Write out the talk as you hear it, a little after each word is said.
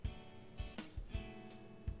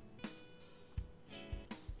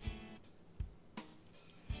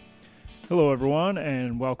Hello, everyone,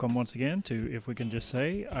 and welcome once again to If We Can Just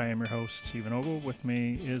Say. I am your host, Stephen Ogle. With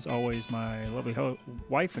me is always my lovely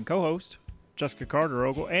wife and co-host, Jessica Carter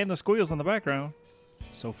Ogle, and the squeals in the background,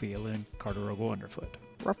 Sophia Lynn Carter Ogle Underfoot.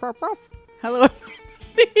 Ruff, ruff, ruff. Hello,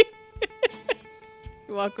 everybody.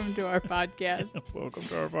 Welcome to our podcast. Welcome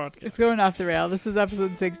to our podcast. It's going off the rail. This is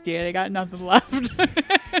episode 68. I got nothing left.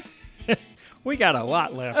 We got a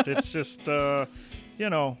lot left. It's just, we're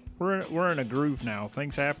in a groove now.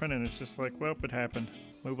 Things happen, and it's just like, well, it happened.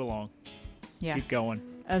 Move along. Yeah. Keep going.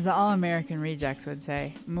 As the All-American Rejects would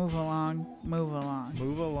say, move along, move along.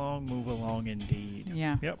 Move along indeed.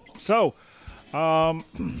 Yeah. Yep. So,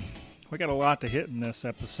 we got a lot to hit in this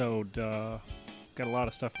episode. Got a lot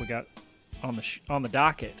of stuff we got on the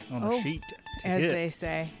docket, on the sheet to as hit. they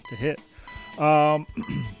say. To hit.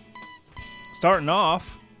 Starting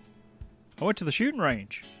off, I went to the shooting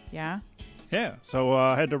range. Yeah? Yeah, so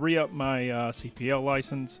I had to re-up my CPL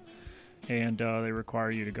license, and they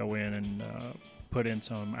require you to go in and put in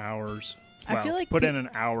some hours. I feel like put in an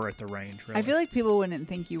hour at the range, really. I feel like people wouldn't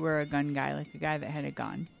think you were a gun guy, like a guy that had a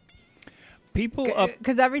gun. People up...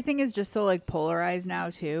 Because everything is just so, like, polarized now,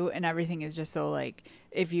 too, and everything is just so, like,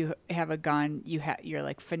 if you have a gun, you're,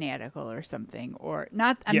 like, fanatical or something. Or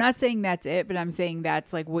not. I'm not saying that's it, but I'm saying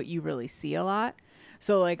that's, like, what you really see a lot.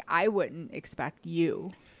 So, like, I wouldn't expect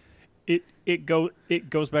you... It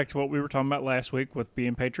goes back to what we were talking about last week with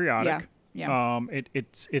being patriotic. Yeah.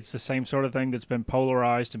 It's the same sort of thing that's been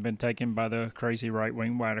polarized and been taken by the crazy right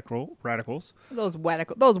wing radicals. Those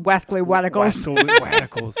Wesley radicals.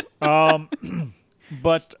 Radicals.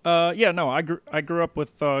 But I grew up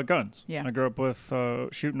with guns. Yeah. I grew up with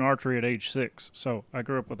shooting archery at age 6. So I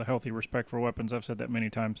grew up with a healthy respect for weapons. I've said that many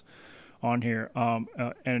times on here.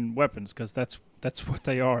 And weapons, because that's what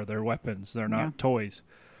they are. They're weapons. They're not toys.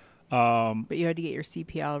 But you had to get your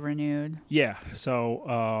CPL renewed. Yeah,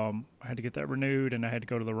 so I had to get that renewed, and I had to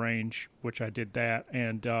go to the range, which I did that.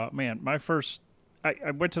 And I went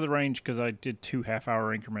to the range because I did 2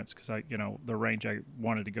 half-hour increments because the range I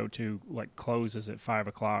wanted to go to closes at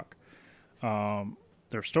 5:00.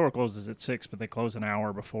 Their store closes at 6, but they close an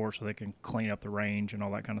hour before so they can clean up the range and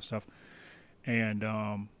all that kind of stuff. And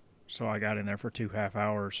so I got in there for 2 half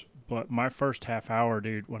hours. But my first half hour,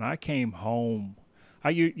 dude, when I came home.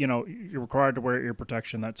 You're required to wear ear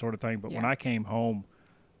protection, that sort of thing. But when I came home,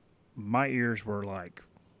 my ears were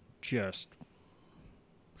just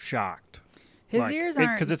shocked. His ears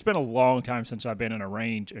aren't... Because it's been a long time since I've been in a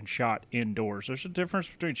range and shot indoors. There's a difference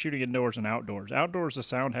between shooting indoors and outdoors. Outdoors, the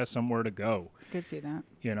sound has somewhere to go. Could see that.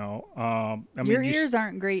 Your ears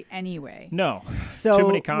aren't great anyway. No. So, too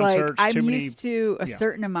many concerts, I'm used to a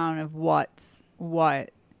certain amount of what's what,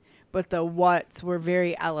 but the what's were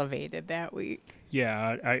very elevated that week.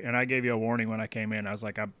 Yeah, I gave you a warning when I came in. I was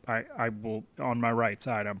like, I will, on my right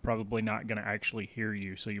side, I'm probably not going to actually hear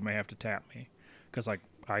you, so you may have to tap me. Because,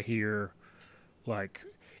 I hear,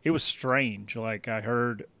 it was strange. I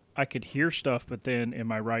could hear stuff, but then in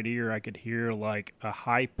my right ear, I could hear, a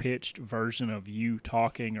high-pitched version of you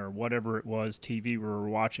talking or whatever it was, TV we were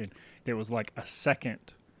watching. There was, a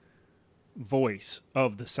second voice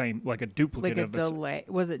of the same, a duplicate of the delay.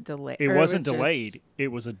 Was it delayed? It wasn't delayed. It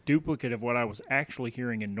was a duplicate of what I was actually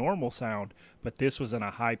hearing in normal sound, but this was in a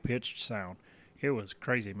high pitched sound. It was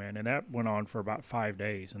crazy, man, and that went on for about 5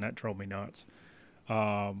 days, and that drove me nuts.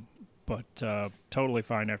 But totally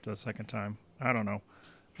fine after the second time. I don't know.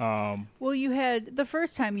 Well, you had the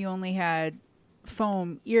first time you only had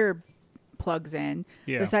foam ear plugs in.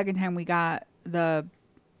 Yeah. The second time we got the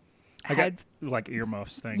got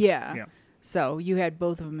earmuffs things. Yeah. So you had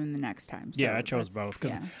both of them in the next time. So yeah, I chose both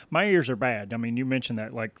because my ears are bad. I mean, you mentioned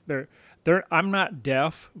that they're. I'm not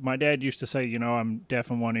deaf. My dad used to say, I'm deaf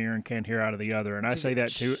in one ear and can't hear out of the other, and I say that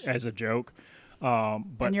too as a joke. But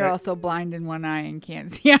and you're also blind in one eye and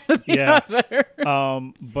can't see out of the other.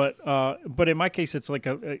 But in my case, it's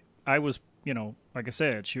I was, like I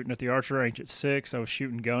said, shooting at the archery range at 6. I was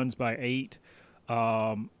shooting guns by 8,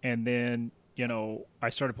 and then.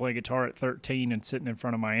 I started playing guitar at 13 and sitting in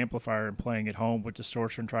front of my amplifier and playing at home with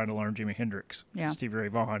distortion, trying to learn Jimi Hendrix, Stevie Ray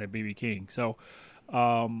Vaughan, and B.B. King. So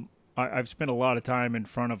I've spent a lot of time in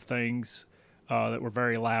front of things that were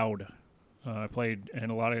very loud. I played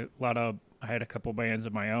in a lot of. I had a couple bands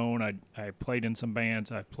of my own. I played in some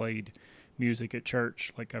bands. I played music at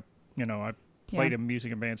church. I played in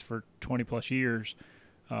music in bands for 20 plus years.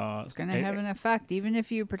 It's going to have an effect. Even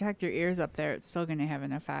if you protect your ears up there, it's still going to have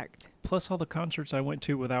an effect. Plus all the concerts I went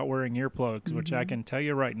to without wearing earplugs, which I can tell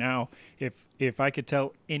you right now, if I could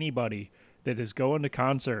tell anybody that is going to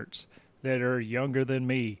concerts that are younger than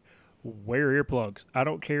me, wear earplugs. I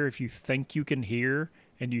don't care if you think you can hear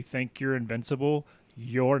and you think you're invincible.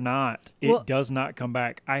 You're not. It Well- does not come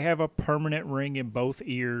back. I have a permanent ring in both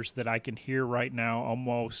ears that I can hear right now,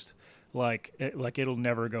 almost like it'll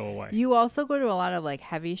never go away. You also go to a lot of like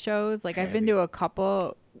heavy shows. Like I've been to a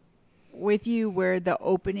couple with you where the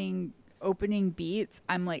opening beats,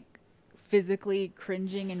 I'm like physically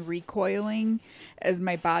cringing and recoiling as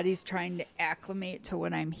my body's trying to acclimate to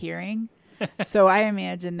what I'm hearing. So I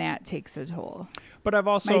imagine that takes a toll. But I've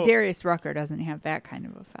also My Darius Rucker doesn't have that kind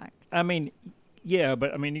of effect. I mean, yeah,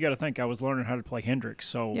 but I mean, you got to think I was learning how to play Hendrix,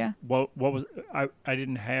 so Yeah. what was I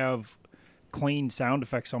didn't have clean sound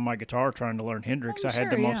effects on my guitar trying to learn Hendrix. Oh, I had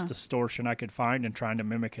the sure, most yeah. distortion I could find and trying to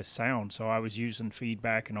mimic his sound, so I was using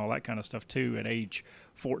feedback and all that kind of stuff too at age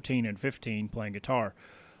 14 and 15 playing guitar.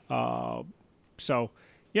 So,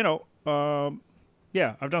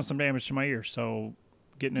 yeah, I've done some damage to my ears, so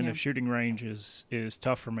getting into Yeah. shooting range is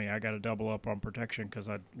tough for me. I got to double up on protection because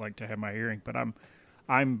I'd like to have my hearing, but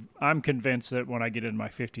I'm convinced that when I get in my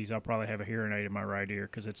 50s, I'll probably have a hearing aid in my right ear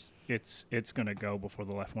because it's going to go before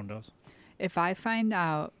the left one does. If I find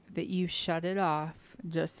out that you shut it off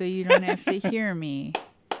just so you don't have to hear me,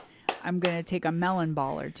 I'm going to take a melon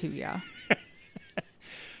baller to you.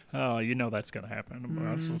 Oh, you know that's going to happen.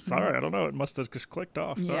 I'm so sorry. I don't know. It must have just clicked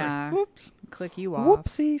off. Sorry. Yeah. Whoops. Click you off.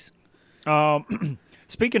 Whoopsies.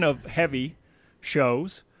 Speaking of heavy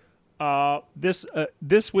shows,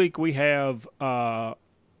 this week we have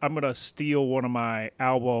I'm going to steal one of my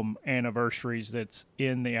album anniversaries that's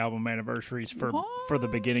in the album anniversaries for the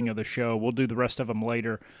beginning of the show. We'll do the rest of them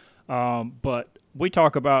later. But we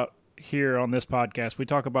talk about here on this podcast, we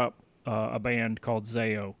talk about a band called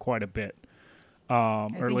Zao quite a bit. I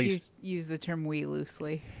Or at think least you use the term "we"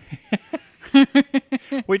 loosely.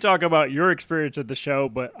 we talk about your experience at the show,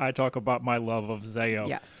 but I talk about my love of Zao.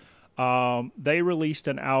 Yes. They released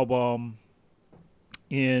an album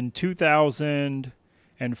in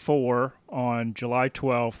 2004 on July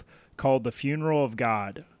 12th called The Funeral of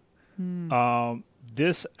God.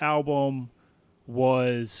 This album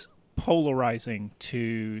was polarizing,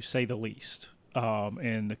 to say the least,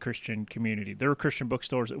 in the Christian community. There were Christian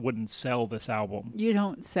bookstores that wouldn't sell this album. You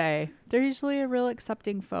don't say. They're usually a real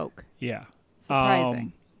accepting folk. Yeah.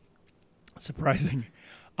 Surprising. Surprising.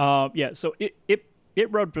 Yeah, so it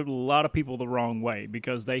rubbed a lot of people the wrong way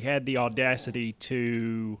because they had the audacity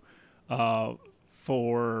to,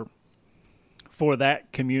 for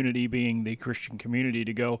that community being the Christian community,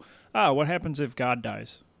 to go, what happens if God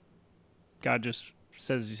dies? God just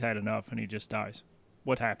says he's had enough and he just dies.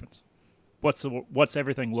 What happens? What's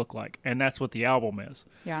everything look like? And that's what the album is.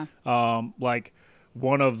 Yeah. Like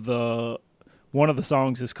one of the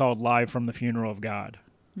songs is called "Live from the Funeral of God."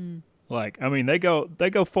 Like, I mean, they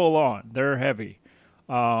go full on. They're heavy.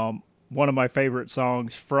 One of my favorite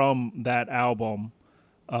songs from that album,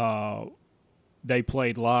 they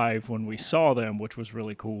played live when we saw them, which was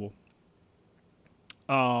really cool.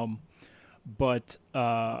 But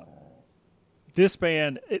this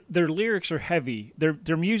band, their lyrics are heavy.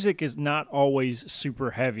 Their music is not always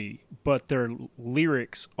super heavy, but their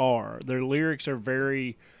lyrics are. Their lyrics are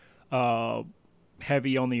very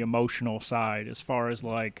heavy on the emotional side, as far as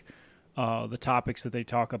like the topics that they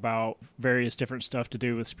talk about, various different stuff to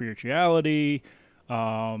do with spirituality,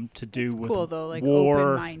 to do It's with cool though, like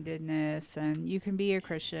war. open-mindedness, and you can be a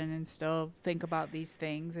Christian and still think about these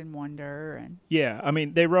things and wonder. And Yeah, I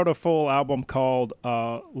mean, they wrote a full album called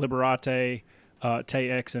Liberate Te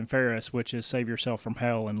Ex Inferis, which is Save Yourself from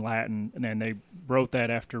Hell in Latin, and then they wrote that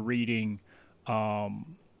after reading,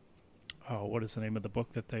 what is the name of the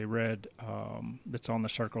book that they read that's on the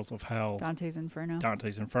Circles of Hell? Dante's Inferno.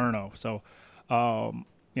 Dante's Inferno. So,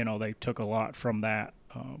 they took a lot from that,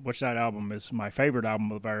 which that album is my favorite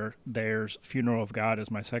album of theirs. Funeral of God is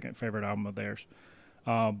my second favorite album of theirs.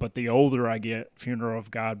 But the older I get, Funeral of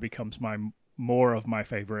God becomes more of my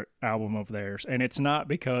favorite album of theirs. And it's not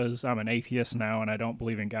because I'm an atheist now and I don't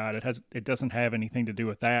believe in God. It doesn't have anything to do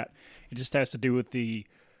with that. It just has to do with the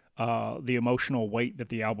emotional weight that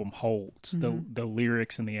the album holds, the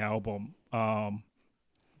lyrics in the album.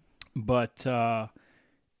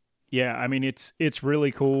 Yeah, I mean, it's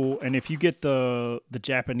really cool. And if you get the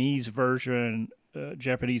Japanese version,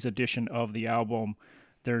 Japanese edition of the album,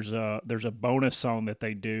 there's a bonus song that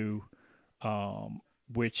they do,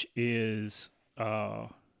 which is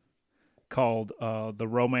called The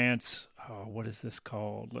Romance. Oh, what is this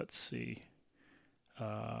called? Let's see.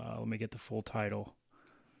 Let me get the full title.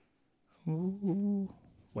 Ooh.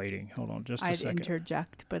 Waiting. Hold on just a second. I'd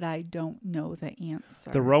interject, but I don't know the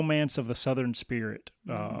answer. The Romance of the Southern Spirit,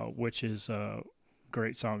 which is a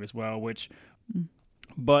great song as well.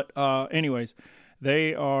 But anyways,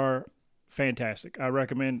 they are fantastic. I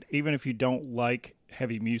recommend, even if you don't like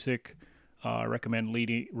heavy music, I recommend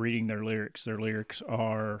reading their lyrics. Their lyrics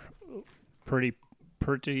are pretty.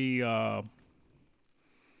 How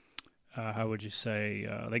would you say?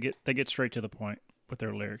 They get straight to the point with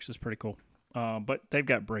their lyrics. It's pretty cool. But they've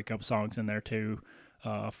got breakup songs in there too.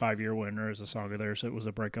 5-Year Winner is a song of theirs. It was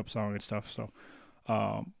a breakup song and stuff. So,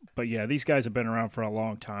 but yeah, these guys have been around for a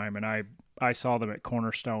long time, and I saw them at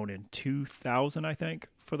Cornerstone in 2000, I think,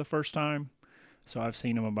 for the first time. So I've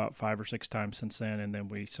seen them about 5 or 6 times since then, and then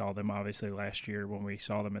we saw them obviously last year when we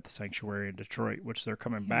saw them at the Sanctuary in Detroit, which they're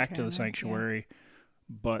coming back to the Sanctuary,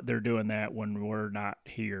 but they're doing that when we're not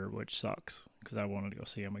here, which sucks because I wanted to go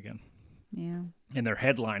see them again. Yeah. And they're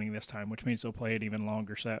headlining this time, which means they'll play an even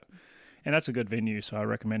longer set. And that's a good venue, so I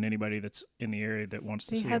recommend anybody that's in the area that wants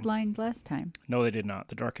to see them. They headlined last time. No, they did not.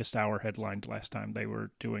 The Darkest Hour headlined last time. They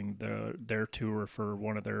were doing their tour for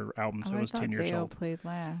one of their albums that was 10 years Zayo old. Played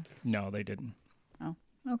last. No, they didn't. Oh,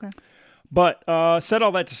 okay. But said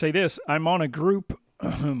all that to say this. I'm on a group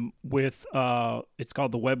with, it's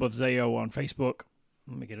called The Web of Zayo on Facebook.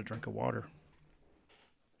 Let me get a drink of water.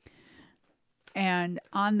 And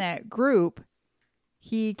on that group,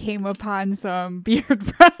 he came upon some beard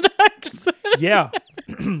products. Yeah.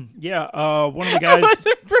 Yeah. One of the guys. I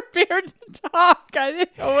wasn't prepared to talk. I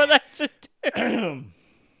didn't know what I should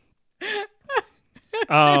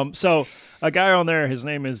do. So a guy on there, his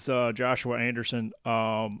name is Joshua Anderson.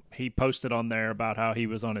 He posted on there about how he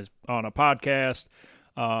was on a podcast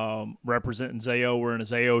representing Zayo, wearing a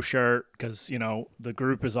Zayo shirt because, the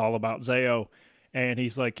group is all about Zayo. And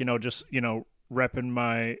he's like, just, repping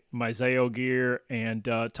my Zayo gear and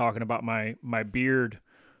talking about my beard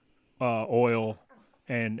oil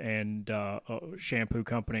and shampoo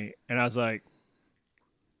company. And I was like,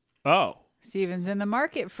 oh. Steven's in the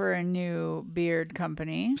market for a new beard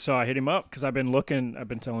company. So I hit him up because I've been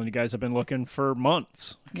telling you guys, I've been looking for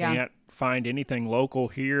months. Can't find anything local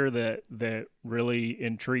here that really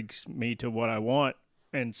intrigues me to what I want.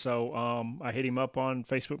 And so I hit him up on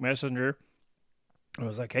Facebook Messenger. I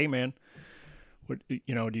was like, hey, man, what, do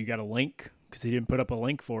you got a link? Because he didn't put up a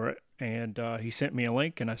link for it. And he sent me a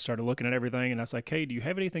link, and I started looking at everything. And I was like, hey, do you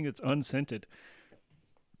have anything that's unscented?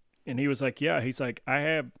 And he was like, yeah. He's like, I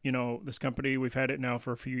have, this company, we've had it now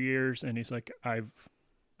for a few years. And he's like, I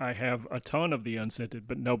have a ton of the unscented,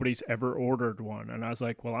 but nobody's ever ordered one. And I was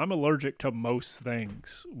like, well, I'm allergic to most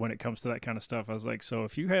things when it comes to that kind of stuff. I was like, so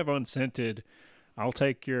if you have unscented, I'll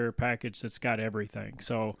take your package that's got everything.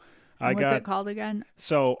 So what's it called again?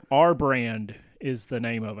 So R Brand is the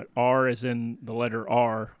name of it. R is in the letter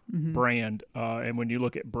R, brand. And when you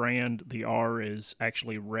look at brand, the R is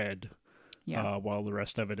actually red. Yeah. While the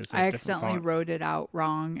rest of it is a different accidentally font. wrote it out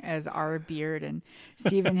wrong as our beard, and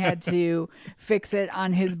Steven had to fix it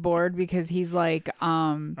on his board because he's like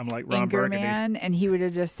I'm like Ron Burgundy. Man, and he would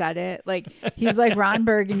have just said it. Like he's like Ron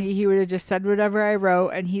Burgundy, he would have just said whatever I wrote,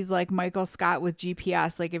 and he's like Michael Scott with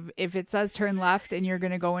GPS. Like if it says turn left and you're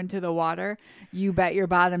gonna go into the water, you bet your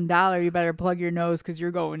bottom dollar you better plug your nose because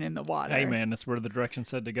you're going in the water. Hey man, that's where the direction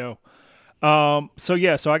said to go. So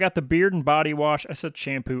I got the beard and body wash. I said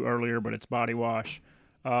shampoo earlier, but it's body wash.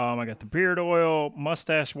 I got the beard oil,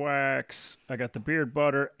 mustache wax. I got the beard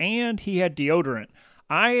butter, and he had deodorant.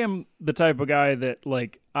 I am the type of guy that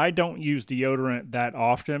I don't use deodorant that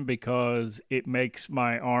often because it makes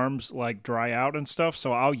my arms dry out and stuff.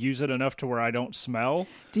 So I'll use it enough to where I don't smell.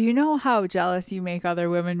 Do you know how jealous you make other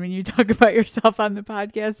women when you talk about yourself on the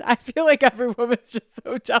podcast? I feel like every woman's just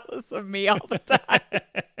so jealous of me all the time.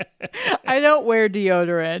 I don't wear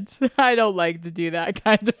deodorant. I don't like to do that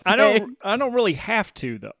kind of thing. I don't really have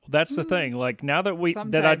to though. That's the thing. Now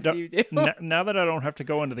that you do. Now that I don't have to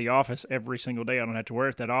go into the office every single day, I don't have to wear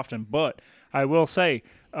it that often. But I will say,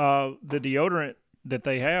 the deodorant that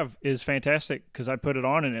they have is fantastic because I put it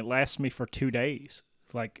on and it lasts me for 2 days.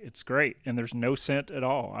 It's great, and there's no scent at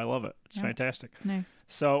all. I love it. It's fantastic. Nice.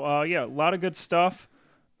 So a lot of good stuff.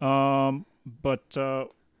 But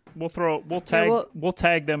we'll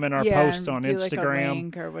tag them in our posts on Instagram, like a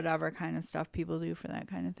link or whatever kind of stuff people do for that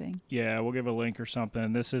kind of thing. Yeah, we'll give a link or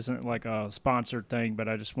something. This isn't like a sponsored thing, but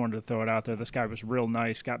I just wanted to throw it out there. This guy was real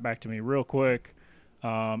nice, got back to me real quick,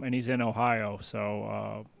 and he's in Ohio,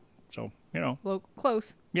 so well,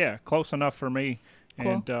 close. Yeah, close enough for me.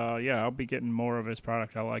 Cool. And I'll be getting more of his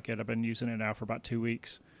product. I like it. I've been using it now for about 2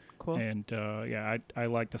 weeks. Cool. And I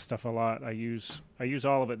like the stuff a lot. I use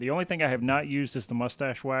all of it. The only thing I have not used is the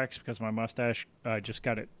mustache wax because my mustache just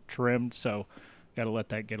got it trimmed, so got to let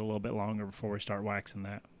that get a little bit longer before we start waxing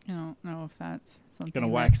that. I don't know if that's something. Gonna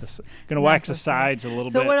wax the sides a little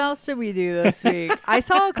bit. So what else did we do this week? I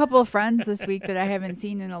saw a couple of friends this week that I haven't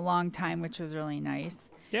seen in a long time, which was really nice.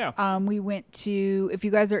 Yeah. We went to, if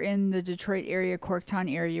you guys are in the Detroit area,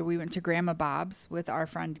 Corktown area, we went to Grandma Bob's with our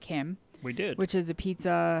friend Kim. We did. Which is a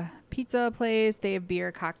pizza place. They have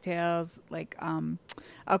beer, cocktails, like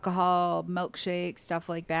alcohol, milkshake, stuff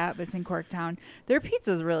like that. But it's in Corktown. Their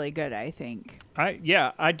pizza's really good, I think.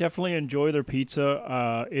 I definitely enjoy their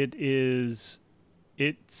pizza. It's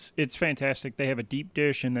fantastic. They have a deep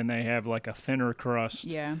dish and then they have like a thinner crust.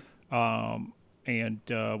 Yeah. And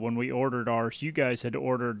when we ordered ours, you guys had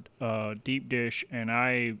ordered deep dish and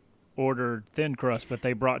I ordered thin crust, but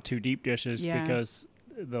they brought 2 deep dishes because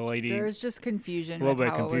the lady, there was just confusion. A little bit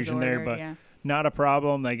of confusion there, but not a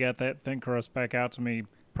problem. They got that thin crust back out to me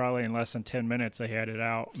probably in less than 10 minutes. They had it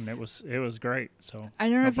out, and it was great. So I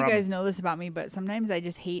don't know if you guys know this about me, but sometimes I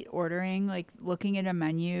just hate ordering. Like looking at a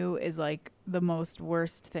menu is like the most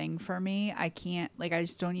worst thing for me. I can't. Like I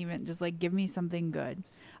just don't even. Just like give me something good.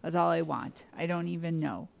 That's all I want. I don't even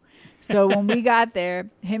know. So when we got there,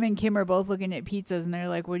 him and Kim are both looking at pizzas, and they're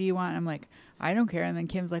like, "What do you want?" And I'm like, "I don't care." And then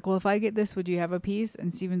Kim's like, "Well, if I get this, would you have a piece?"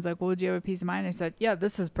 And Steven's like, "Well, would you have a piece of mine?" I said, "Yeah,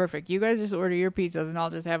 this is perfect. You guys just order your pizzas, and I'll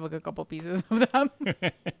just have like a couple pieces of them.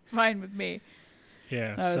 Fine with me."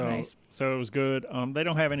 Yeah, that was nice. So it was good. They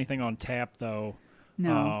don't have anything on tap though.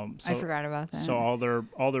 No, I forgot about that. So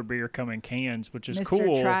all their beer come in cans, which is Mr.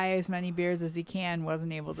 cool. Try as many beers as he can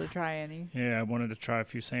wasn't able to try any. Yeah, I wanted to try a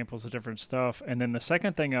few samples of different stuff. And then the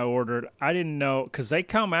second thing I ordered, I didn't know, because they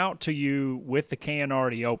come out to you with the can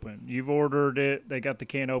already open. You've ordered it, they got the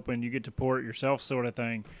can open, you get to pour it yourself sort of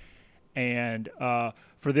thing. And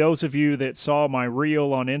for those of you that saw my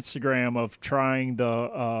reel on Instagram of trying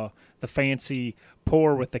the fancy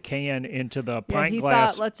pour with the can into the pint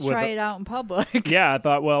glass. Thought, let's try it out in public. Yeah, I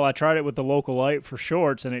thought, well, I tried it with the Local Light for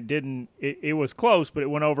shorts, and it didn't. It was close, but it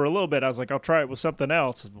went over a little bit. I was like, I'll try it with something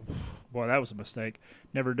else. Boy, that was a mistake.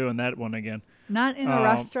 Never doing that one again. Not in a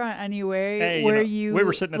restaurant anyway, hey, where we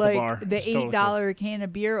were sitting at the bar. The $8 can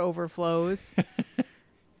of beer overflows.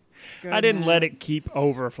 I didn't let it keep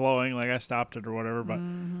overflowing, like I stopped it or whatever. But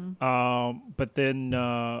but then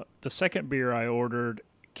the second beer I ordered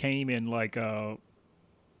came in like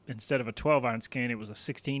instead of a 12-ounce can, it was a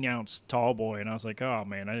 16-ounce tall boy, and I was like, oh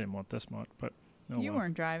man, I didn't want this much. But you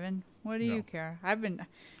weren't driving. What do you care?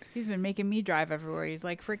 He's been making me drive everywhere. He's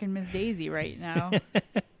like freaking Miss Daisy right now.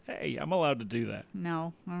 Hey, I'm allowed to do that.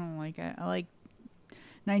 No, I don't like it. I like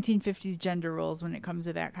 1950s gender roles when it comes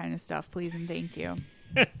to that kind of stuff. Please and thank you.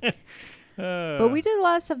 But we did a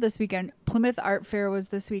lot of stuff this weekend. Plymouth Art Fair was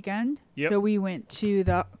this weekend. Yep. So we went to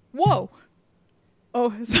the... Whoa!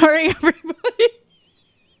 Oh, sorry, everybody.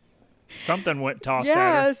 Something went tossed at her.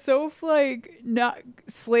 Yeah, Soph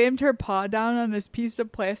slammed her paw down on this piece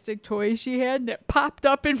of plastic toy she had, and it popped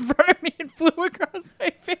up in front of me and flew across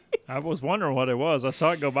my face. I was wondering what it was. I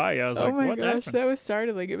saw it go by. I was like, what happened? Oh my gosh, that was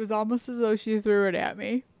startling. It was almost as though she threw it at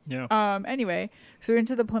me. Yeah. Anyway, so we're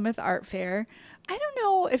into the Plymouth Art Fair. I don't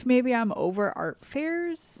know if maybe I'm over art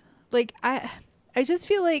fairs. Like, I just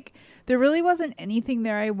feel like there really wasn't anything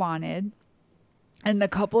there I wanted. And the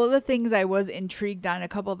couple of the things I was intrigued on, a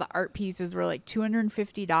couple of the art pieces were like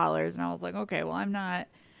 $250. And I was like, okay, well, I'm not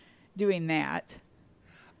doing that.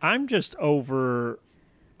 I'm over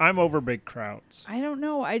big crowds. I don't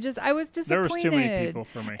know. I was disappointed. There was too many people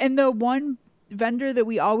for me. And the one vendor that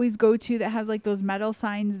we always go to that has like those metal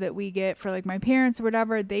signs that we get for like my parents or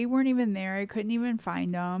whatever, they weren't even there. I couldn't even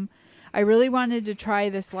find them. I really wanted to try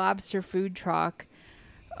this lobster food truck.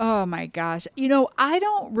 Oh my gosh. I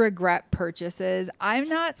don't regret purchases. I'm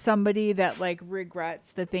not somebody that like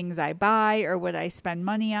regrets the things I buy or what I spend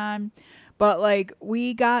money on. But like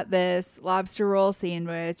we got this lobster roll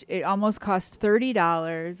sandwich. It almost cost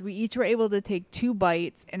 $30. We each were able to take 2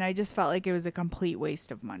 bites, and I just felt like it was a complete waste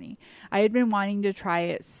of money. I had been wanting to try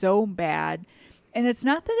it so bad. And it's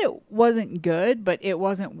not that it wasn't good, but it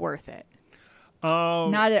wasn't worth it.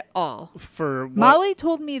 Not at all. For what? Molly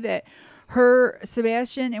told me that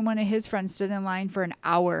Sebastian and one of his friends stood in line for an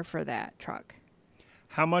hour for that truck.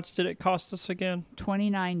 How much did it cost us again?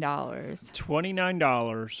 $29.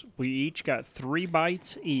 $29. We each got 3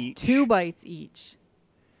 bites each. 2 bites each.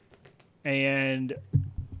 And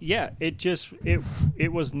yeah,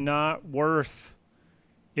 it was not worth.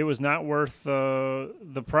 It was not worth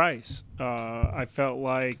the price. I felt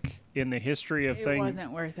like in the history of things, it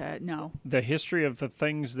wasn't worth it. No. The history of the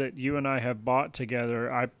things that you and I have bought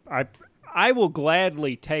together, I will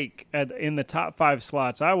gladly take in the top 5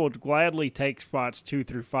 slots. I will gladly take spots 2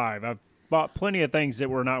 through 5. bought plenty of things that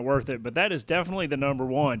were not worth it, but that is definitely the number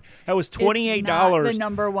one. That was $28. It's not the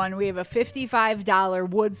number one. We have a $55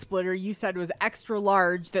 wood splitter you said was extra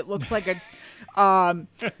large that looks like a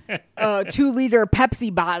 2-liter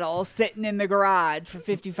Pepsi bottle sitting in the garage for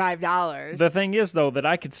 $55. The thing is, though, that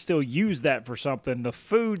I could still use that for something. The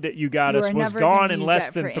food that you got us was gone in less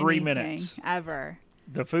than 3 minutes. Ever.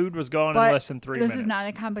 The food was gone in less than 3 minutes. This is not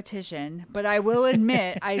a competition, but I will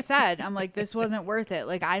admit, I'm like, this wasn't worth it.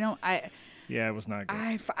 Like, yeah, it was not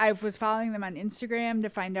good. I was following them on Instagram to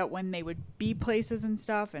find out when they would be places and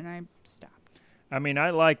stuff, and I stopped. I mean, I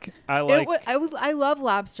love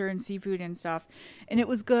lobster and seafood and stuff, and it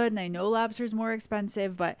was good. And I know lobster is more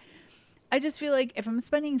expensive, but I just feel like if I'm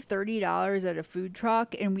spending $30 at a food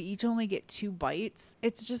truck and we each only get 2 bites,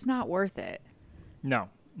 it's just not worth it.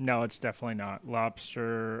 No, it's definitely not.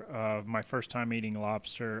 Lobster, my first time eating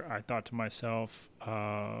lobster, I thought to myself,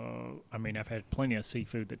 I've had plenty of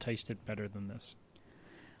seafood that tasted better than this.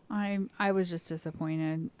 I was just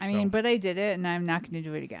disappointed. But I did it, and I'm not going to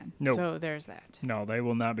do it again. No. So there's that. No, they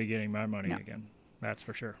will not be getting my money again. That's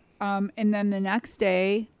for sure. And then the next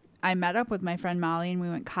day, I met up with my friend Molly, and we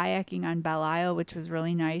went kayaking on Belle Isle, which was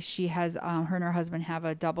really nice. She has, her and her husband have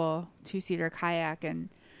a double 2-seater kayak, and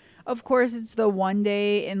of course, it's the one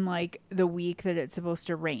day in like the week that it's supposed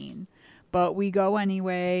to rain. But we go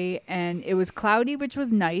anyway, and it was cloudy, which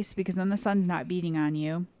was nice because then the sun's not beating on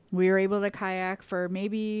you. We were able to kayak for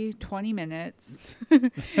maybe 20 minutes,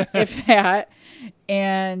 if that.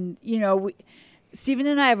 And, Stephen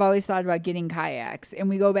and I have always thought about getting kayaks, and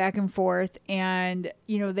we go back and forth. And,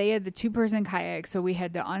 they had the 2-person kayak, so we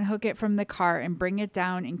had to unhook it from the car and bring it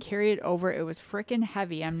down and carry it over. It was freaking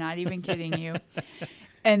heavy. I'm not even kidding you.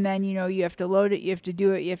 And then, you have to load it, you have to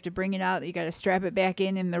do it, you have to bring it out, you got to strap it back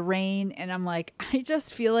in the rain. And I'm like, I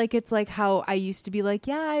just feel like it's like how I used to be like,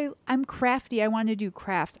 I'm crafty. I want to do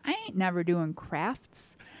crafts. I ain't never doing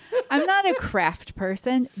crafts. I'm not a craft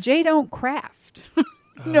person. Jay don't craft.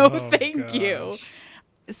 No, thank you.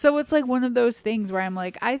 So it's like one of those things where I'm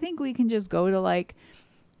like, I think we can just go to like,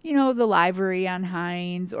 the library on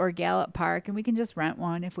Hines or Gallup Park, and we can just rent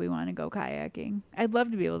one if we want to go kayaking. I'd love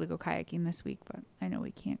to be able to go kayaking this week, but I know we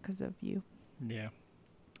can't because of you. Yeah.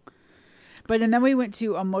 And then we went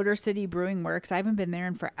to a Motor City Brewing Works. I haven't been there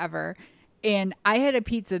in forever. And I had a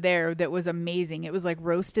pizza there that was amazing. It was like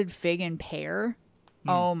roasted fig and pear.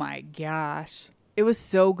 Oh my gosh. It was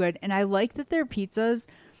so good. And I like that their pizzas,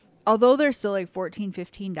 although they're still like $14,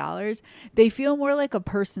 $15, they feel more like a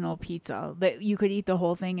personal pizza that you could eat the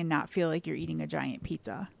whole thing and not feel like you're eating a giant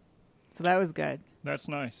pizza. So that was good. That's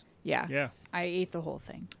nice. Yeah. Yeah. I ate the whole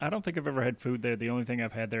thing. I don't think I've ever had food there. The only thing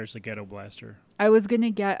I've had there is the Ghetto Blaster. I was going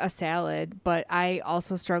to get a salad, but I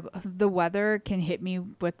also struggle. The weather can hit me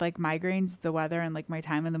with like migraines, the weather and like my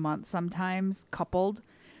time of the month sometimes coupled.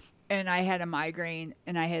 And I had a migraine,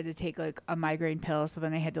 and I had to take like a migraine pill. So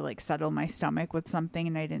then I had to like settle my stomach with something,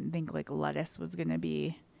 and I didn't think like lettuce was going to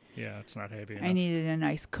be. Yeah, it's not heavy enough. I needed a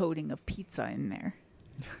nice coating of pizza in there.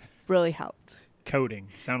 Really helped. Coating.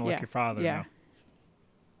 Sounded like your father. Yeah. Now.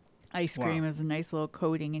 Ice cream is a nice little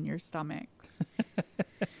coating in your stomach.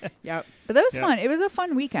 Yeah. But that was fun. It was a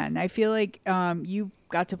fun weekend. I feel like you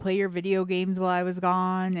got to play your video games while I was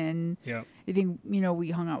gone. And I think,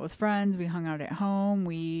 we hung out with friends. We hung out at home.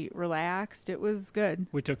 We relaxed. It was good.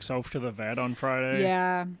 We took Soph to the vet on Friday.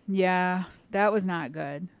 Yeah. Yeah. That was not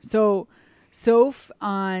good. So Soph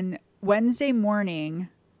on Wednesday morning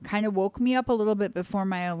kind of woke me up a little bit before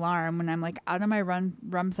my alarm when I'm like out of my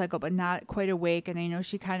REM cycle, but not quite awake. And I know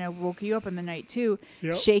she kind of woke you up in the night too,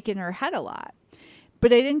 shaking her head a lot.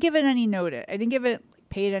 But I didn't give it any notice. I didn't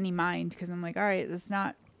pay it any mind because I'm like, all right, it's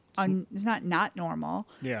not normal.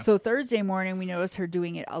 Yeah. So Thursday morning, we noticed her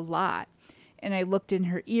doing it a lot. And I looked in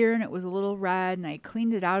her ear and it was a little red, and I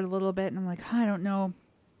cleaned it out a little bit. And I'm like, I don't know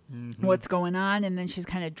what's going on. And then she's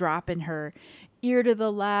kind of dropping her ear to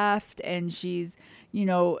the left, and she's,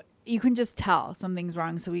 you can just tell something's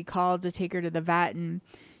wrong. So we called to take her to the vet, and,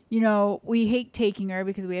 we hate taking her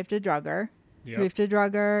because we have to drug her. Yep. We have to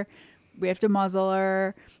drug her. We have to muzzle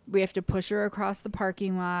her. We have to push her across the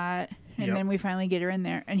parking lot. And then we finally get her in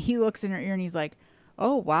there. And he looks in her ear and he's like,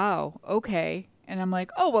 oh, wow. Okay. And I'm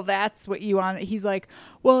like, oh, well, that's what you want. He's like,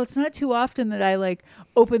 well, it's not too often that I like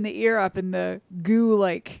open the ear up and the goo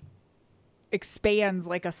like expands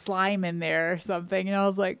like a slime in there or something. And I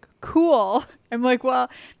was like, cool. I'm like, well,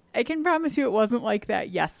 I can promise you it wasn't like that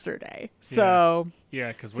yesterday. So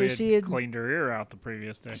yeah, because we had cleaned her ear out the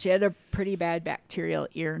previous day. She had a pretty bad bacterial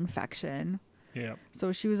ear infection. Yeah.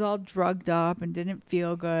 So she was all drugged up and didn't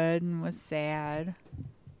feel good and was sad.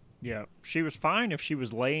 Yeah, she was fine if she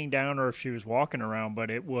was laying down or if she was walking around,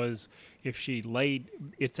 but it was if she laid,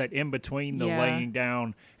 it's that in between the Yeah. laying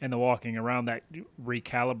down and the walking around, that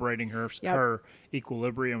recalibrating her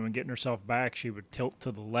equilibrium and getting herself back, she would tilt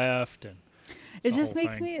to the left, and It it's a just whole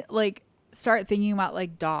makes thing. me like start thinking about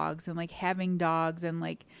like dogs and like having dogs and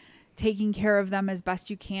like taking care of them as best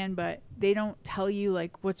you can, but they don't tell you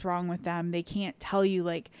like what's wrong with them. They can't tell you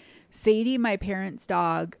like Sadie, my parents'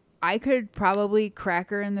 dog, I could probably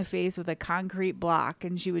crack her in the face with a concrete block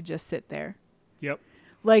and she would just sit there. Yep.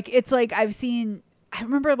 Like it's like I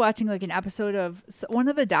remember watching like an episode of one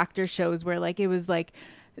of the doctor shows where like it was like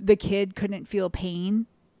the kid couldn't feel pain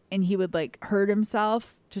and he would like hurt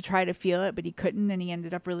himself to try to feel it, but he couldn't, and he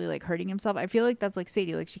ended up really like hurting himself. I feel like that's like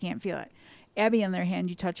Sadie, like she can't feel it. Abby, on the other hand,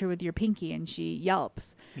 you touch her with your pinky and she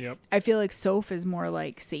yelps. Yep. I feel like Soph is more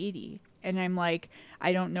like Sadie. And I'm like,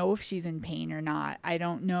 I don't know if she's in pain or not. I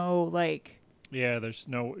don't know, like. Yeah, there's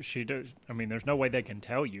no, she does, I mean, there's no way they can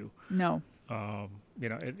tell you. No. You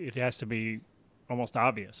know, it has to be almost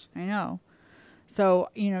obvious. I know. So,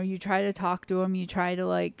 you know, you try to talk to them, you try to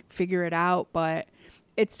like figure it out, but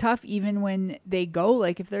it's tough even when they go,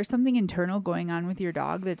 like if there's something internal going on with your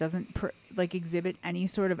dog that doesn't like exhibit any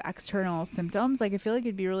sort of external symptoms, like I feel like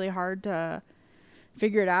it'd be really hard to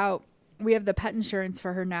figure it out. We have the pet insurance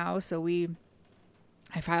for her now, so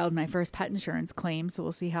I filed my first pet insurance claim, so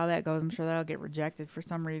we'll see how that goes. I'm sure that'll get rejected for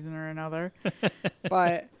some reason or another.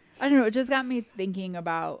 But I don't know, it just got me thinking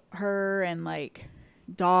about her and like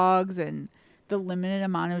dogs and the limited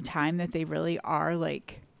amount of time that they really are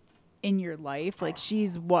like in your life. Like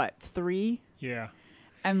she's what, 3? Yeah.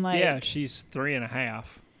 And like Yeah, she's 3.5.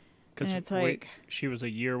 Because and it's like she was a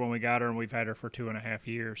year when we got her, and we've had her for 2.5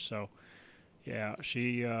 years. So, yeah,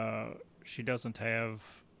 she doesn't have.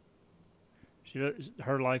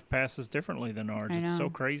 Her life passes differently than ours. I It's so know.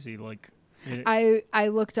 crazy. Like, I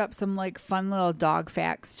looked up some like fun little dog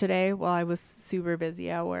facts today while I was super busy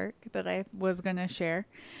at work that I was gonna share.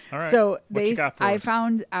 all right. So What you got for I us?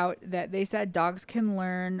 found out that they said dogs can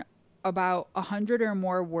learn about 100 or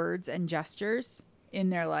more words and gestures in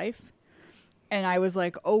their life. And I was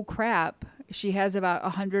like, oh crap, she has about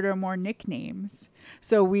 100 or more nicknames.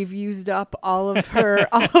 So we've used up all of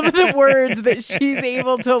the words that she's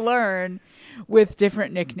able to learn with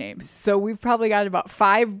different nicknames. So we've probably got about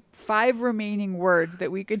five remaining words that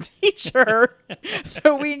we could teach her.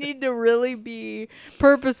 So we need to really be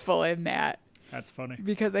purposeful in that, That's funny.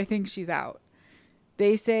 because I think she's out.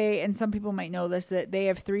 They say, and some people might know this, that they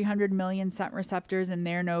have 300 million scent receptors in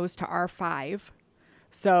their nose to our 5.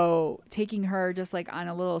 So taking her just like on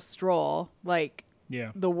a little stroll, like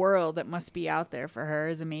Yeah. the world that must be out there for her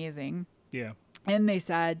is amazing. Yeah. And they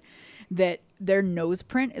said that their nose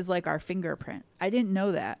print is like our fingerprint. I didn't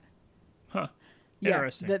know that. Huh. Yeah,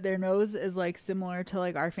 Interesting. that their nose is like similar to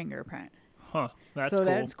like our fingerprint. Huh. That's so cool.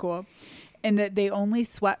 that's cool. And that they only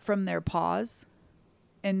sweat from their paws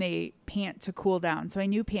and they pant to cool down. So I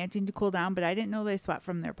knew panting to cool down, but I didn't know they sweat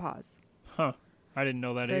from their paws. Huh. I didn't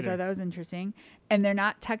know that So I either. thought that was interesting. And they're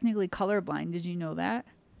not technically colorblind. Did you know that?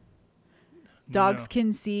 Dogs No.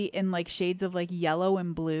 can see in like shades of like yellow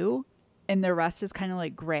and blue, and the rest is kind of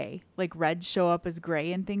like gray. Like reds show up as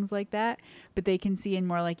gray and things like that, but they can see in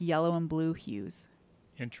more like yellow and blue hues.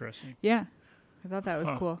 Interesting. Yeah. I thought that was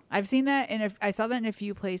Huh. cool. I've seen that I saw that in a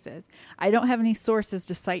few places. I don't have any sources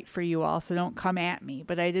to cite for you all, so don't come at me,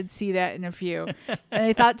 but I did see that in a few. And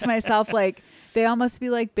I thought to myself, like, they all must be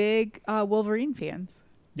like big Wolverine fans.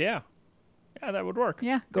 Yeah. Yeah, that would work.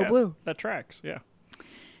 Yeah, go blue. That tracks. Yeah.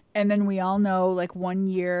 And then we all know like 1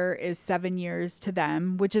 year is 7 years to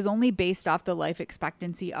them, which is only based off the life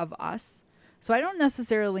expectancy of us. So I don't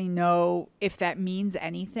necessarily know if that means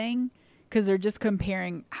anything, because they're just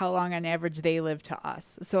comparing how long on average they live to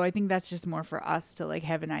us. So I think that's just more for us to like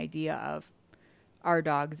have an idea of our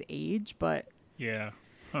dog's age. But Yeah.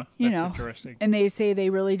 Huh. You That's know, interesting. and they say they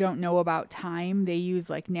really don't know about time. They use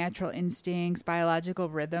like natural instincts, biological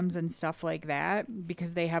rhythms, and stuff like that,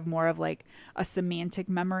 because they have more of like a semantic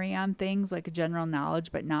memory on things, like a general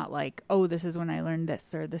knowledge, but not like, oh, this is when I learned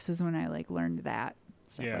this, or this is when I like learned that,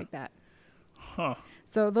 stuff Yeah. like that. Huh.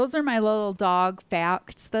 So those are my little dog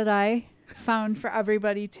facts that I found for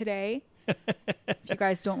everybody today. If you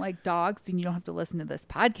guys don't like dogs, then you don't have to listen to this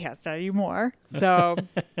podcast anymore. So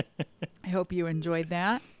I hope you enjoyed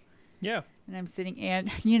that. Yeah. And I'm sitting, and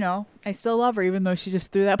you know, I still love her, even though she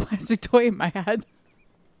just threw that plastic toy in my head.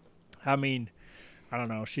 I mean, I don't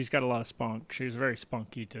know. She's got a lot of spunk. She was very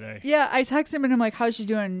spunky today. Yeah, I text him and I'm like, how's she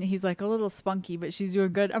doing? And he's like, a little spunky, but she's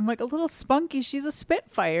doing good. I'm like, a little spunky? She's a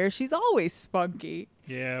Spitfire. She's always spunky.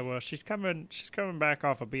 Yeah, well, she's coming back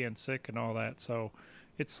off of being sick and all that, so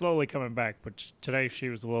It's slowly coming back, but today she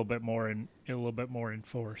was a little bit more in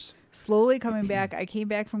force. Slowly coming back. I came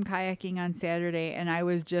back from kayaking on Saturday, and I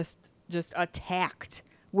was just attacked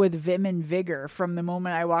with vim and vigor from the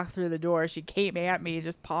moment I walked through the door. She came at me,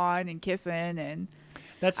 just pawing and kissing, and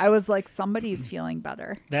I was like, somebody's feeling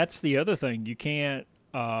better. That's the other thing. You can't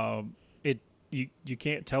you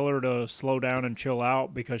can't tell her to slow down and chill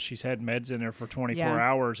out because she's had meds in there for 24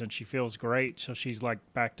 hours and she feels great, so she's like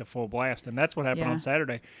back to full blast. And that's what happened on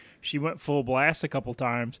Saturday. She went full blast a couple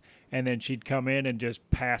times, and then she'd come in and just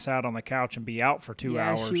pass out on the couch and be out for 2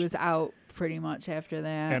 hours. Yeah, she was out pretty much after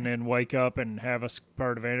that. And then wake up and have a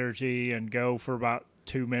spurt of energy and go for about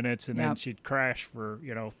 2 minutes, and then she'd crash for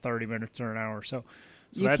 30 minutes or an hour. So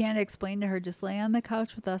you can't explain to her, just lay on the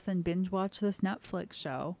couch with us and binge watch this Netflix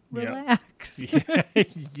show. Relax.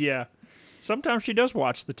 Yeah. Sometimes she does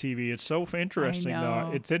watch the TV. It's so interesting,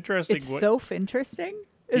 though. It's interesting. It's so interesting?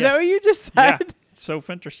 Is that what you just said? Yeah, it's so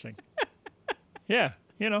interesting. Yeah,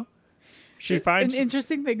 She finds an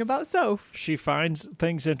interesting thing about Soph. She finds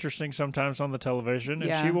things interesting sometimes on the television,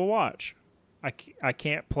 and she will watch. I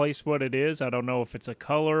can't place what it is. I don't know if it's a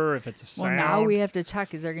color, if it's a sound. Well, now we have to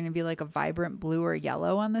check. Is there going to be like a vibrant blue or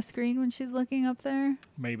yellow on the screen when she's looking up there?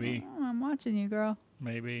 Maybe. Oh, I'm watching you, girl.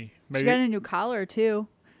 Maybe. She got a new collar, too.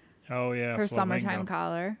 Oh, yeah. Her summertime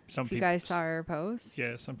collar. If you guys saw her post.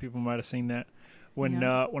 Yeah, some people might have seen that. When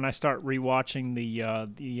I start rewatching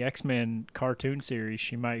the X-Men cartoon series,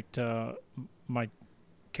 she might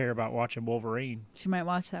care about watching Wolverine. She might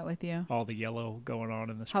watch that with you. All the yellow going on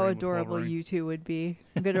in the screen. How adorable you two would be.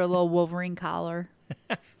 Get her a little Wolverine collar.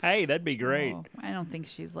 Hey, that'd be great. Oh, I don't think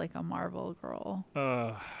she's like a Marvel girl.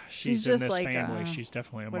 She's in just this like family. She's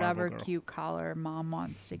definitely a Marvel girl. Whatever cute collar mom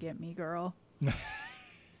wants to get me, girl.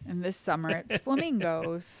 And this summer it's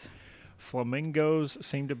flamingos. Flamingos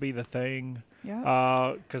seem to be the thing.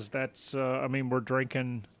 Yeah. Because that's we're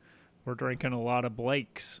drinking a lot of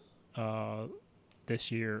Blake's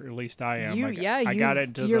this year. At least I am.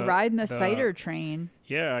 You're riding the cider train.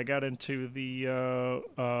 Yeah, I got into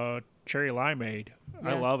the cherry limeade.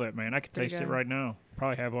 I love it, man. I could taste it right now.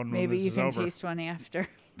 Probably have one when this is over. Maybe you can taste one after,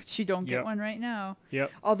 but you don't get one right now.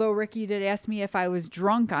 Yep. Although Ricky did ask me if I was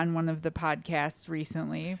drunk on one of the podcasts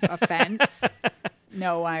recently. Offense.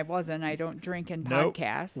 No, I wasn't. I don't drink in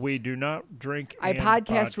podcasts. We do not drink I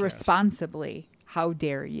podcast responsibly. How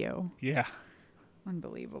dare you? Yeah.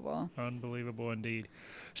 Unbelievable. Unbelievable indeed.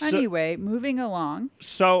 Anyway, moving along.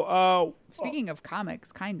 So, speaking of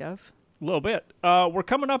comics, kind of. A little bit. We're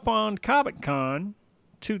coming up on Comic-Con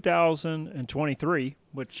 2023,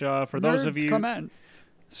 which for those of you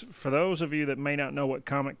that may not know what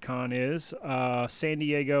Comic-Con is, San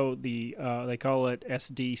Diego, they call it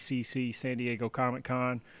SDCC, San Diego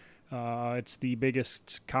Comic-Con. It's the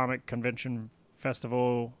biggest comic convention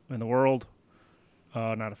festival in the world.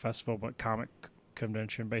 Not a festival, but comic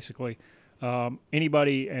convention, basically.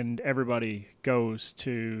 Anybody and everybody goes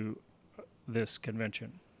to this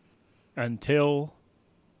convention until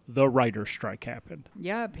the writer's strike happened.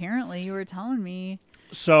 Yeah, apparently you were telling me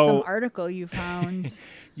some article you found.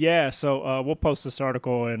 Yeah, so we'll post this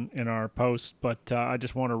article in our post, but I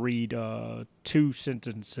just want to read two or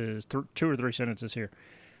three sentences here.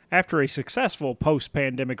 After a successful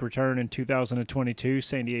post-pandemic return in 2022,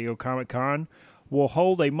 San Diego Comic-Con will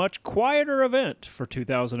hold a much quieter event for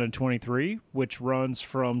 2023, which runs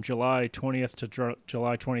from July 20th to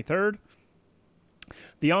July 23rd.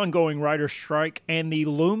 The ongoing writer's strike and the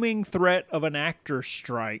looming threat of an actor's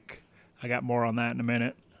strike. I got more on that in a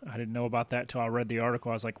minute. I didn't know about that till I read the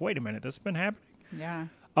article. I was like, wait a minute, this has been happening? Yeah.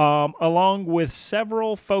 Along with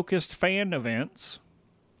several focused fan events.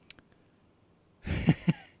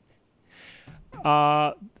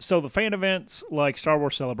 So the fan events like Star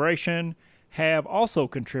Wars Celebration have also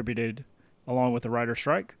contributed, along with the writer's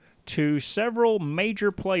strike, to several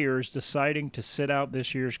major players deciding to sit out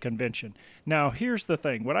this year's convention. Now, here's the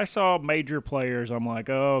thing. When I saw major players, I'm like,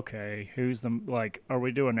 oh, okay, are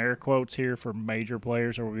we doing air quotes here for major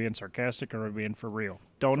players? Are we being sarcastic or are we being for real?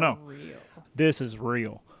 Don't know. Real. This is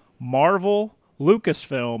real. Marvel,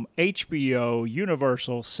 Lucasfilm, HBO,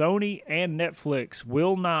 Universal, Sony, and Netflix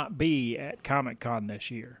will not be at Comic-Con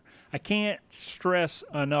this year. I can't stress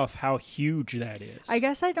enough how huge that is. I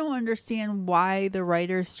guess I don't understand why the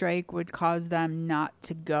writer's strike would cause them not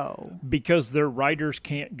to go. Because their writers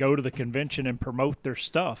can't go to the convention and promote their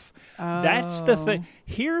stuff. Oh. That's the thing.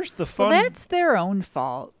 Here's the fun. Well, that's their own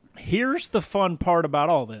fault. Here's the fun part about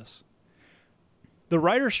all this. The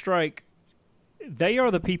writer's strike, they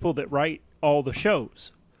are the people that write all the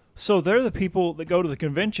shows. So they're the people that go to the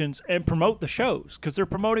conventions and promote the shows because they're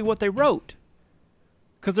promoting what they wrote.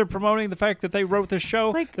 because they're promoting the fact that they wrote the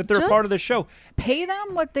show, Like, that they're a part of the show. Pay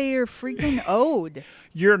them what they are freaking owed.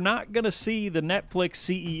 You're not going to see the Netflix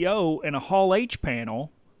CEO in a Hall H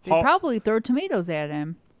panel. They probably throw tomatoes at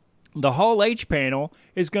him. The Hall H panel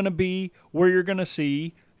is going to be where you're going to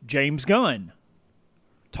see James Gunn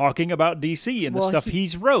talking about DC and the stuff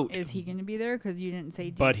he's wrote. Is he going to be there? Because you didn't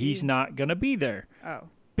say DC. But he's not going to be there. Oh.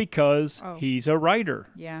 Because he's a writer.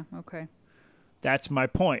 Yeah, okay. That's my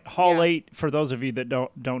point. Hall 8, for those of you that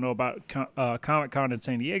don't know about Comic-Con in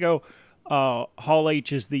San Diego, Hall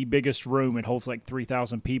H is the biggest room. It holds like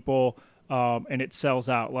 3,000 people, and it sells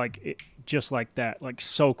out just like that, like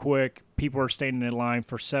so quick. People are standing in line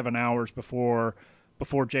for 7 hours before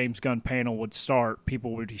James Gunn panel would start.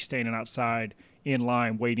 People would be standing outside in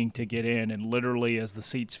line waiting to get in, and literally as the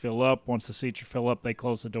seats fill up, once the seats are fill up, they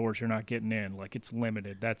close the doors. You're not getting in. Like, it's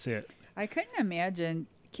limited. That's it. I couldn't imagine.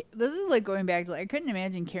 This is like going back to, I couldn't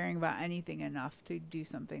imagine caring about anything enough to do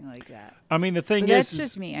something like that. I mean, the thing that's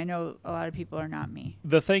just me. I know a lot of people are not me.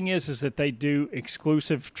 The thing is that they do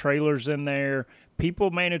exclusive trailers in there. People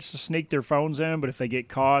manage to sneak their phones in, but if they get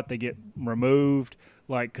caught, they get removed.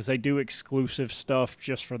 Like, because they do exclusive stuff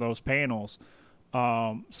just for those panels.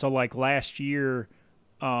 So like last year,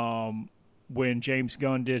 when James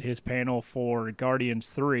Gunn did his panel for Guardians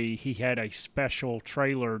 3, he had a special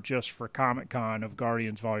trailer just for Comic-Con of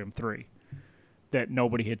Guardians Volume 3 that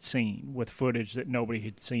nobody had seen, with footage that nobody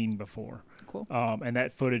had seen before. Cool. And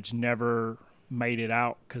that footage never made it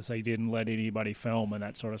out because they didn't let anybody film and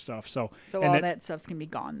that sort of stuff. So all that stuff's going to be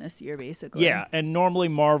gone this year, basically. Yeah, and normally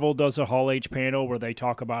Marvel does a Hall H panel where they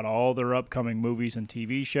talk about all their upcoming movies and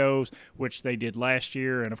TV shows, which they did last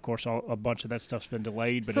year, and of course a bunch of that stuff's been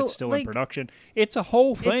delayed, but it's still in production. It's a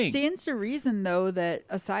whole thing. It stands to reason, though, that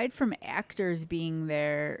aside from actors being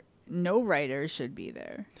there, no writers should be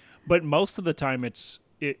there. But most of the time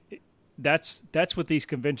that's what these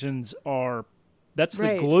conventions are. That's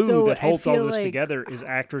the glue that holds all this together is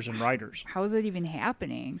actors and writers. How is it even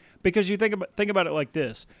happening? Because you think about it like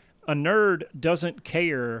this. A nerd doesn't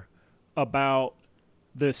care about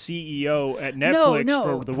the CEO at Netflix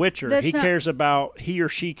for The Witcher. He or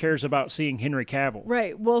she cares about seeing Henry Cavill.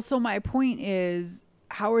 Right. Well, so my point is,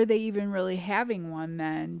 how are they even really having one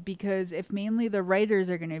then? Because if mainly the writers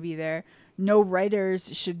are going to be there, no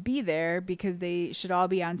writers should be there because they should all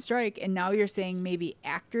be on strike. And now you're saying maybe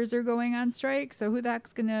actors are going on strike. So who the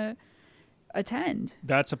heck's going to attend?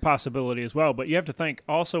 That's a possibility as well. But you have to think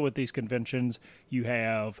also with these conventions, you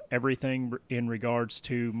have everything in regards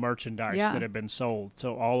to merchandise that have been sold.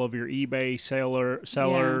 So all of your eBay sellers,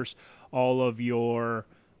 all of your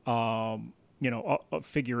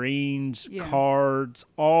figurines, cards,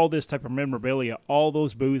 all this type of memorabilia, all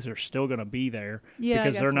those booths are still going to be there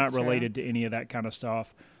because they're not related to any of that kind of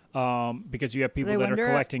stuff. Because you have people that are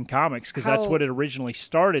collecting comics, because that's what it originally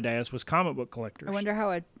started as, was comic book collectors. I wonder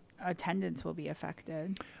how attendance will be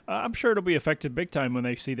affected. I'm sure it'll be affected big time when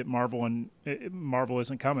they see that Marvel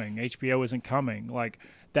isn't coming, HBO isn't coming. Like,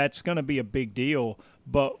 that's going to be a big deal.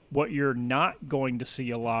 But what you're not going to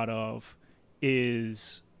see a lot of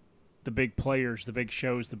is the big players, the big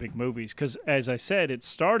shows, the big movies. Because, as I said, it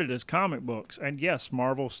started as comic books. And, yes,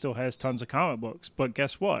 Marvel still has tons of comic books. But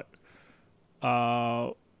guess what?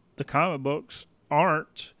 The comic books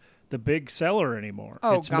aren't the big seller anymore.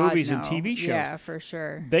 It's movies and TV shows. Yeah, for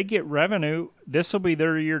sure. They get revenue. This will be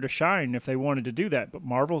their year to shine if they wanted to do that. But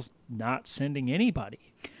Marvel's not sending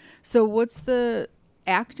anybody. So what's the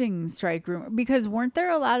acting strike rumor? Because weren't there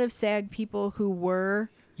a lot of SAG people who were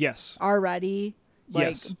already...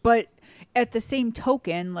 yes. But at the same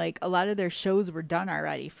token, like, a lot of their shows were done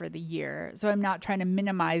already for the year. So I'm not trying to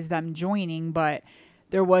minimize them joining, but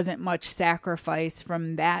there wasn't much sacrifice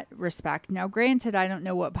from that respect. Now, granted, I don't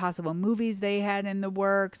know what possible movies they had in the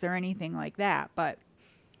works or anything like that, but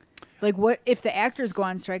like, what if the actors go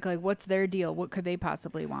on strike? Like, what's their deal? What could they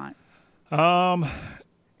possibly want?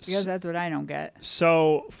 Because that's what I don't get.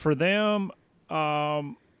 So for them,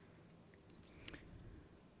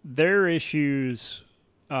 their issues,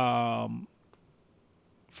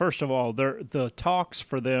 first of all, the talks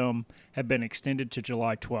for them have been extended to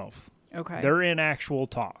July 12th. Okay. They're in actual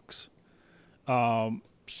talks.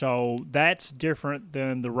 So that's different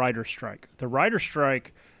than the writer's strike. The writer's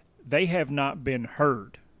strike, they have not been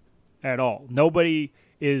heard at all. Nobody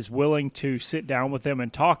is willing to sit down with them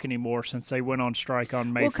and talk anymore since they went on strike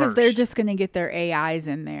on May 1st. Well, because they're just going to get their AIs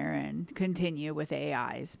in there and continue with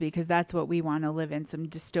AIs, because that's what we want to live in, some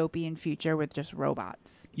dystopian future with just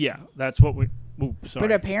robots. Yeah, that's what we... Oops, sorry.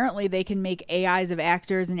 But apparently they can make AIs of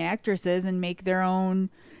actors and actresses and make their own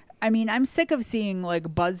I mean, I'm sick of seeing like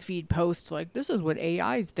BuzzFeed posts like, this is what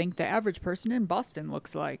AIs think the average person in Boston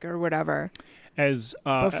looks like or whatever. As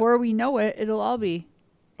Before we know it, it'll all be.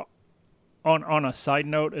 On a side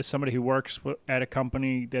note, as somebody who works at a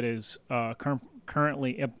company that is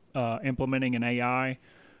currently implementing an AI,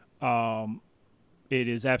 it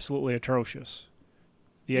is absolutely atrocious.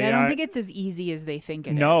 The AI, I don't think it's as easy as they think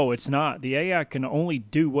it is. No, it's not. The AI can only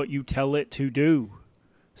do what you tell it to do.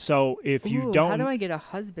 So if you don't... How do I get a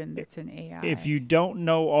husband that's an AI? If you don't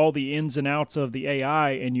know all the ins and outs of the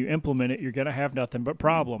AI and you implement it, you're going to have nothing but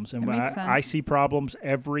problems. And I see problems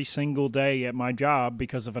every single day at my job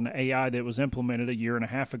because of an AI that was implemented a year and a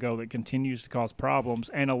half ago that continues to cause problems,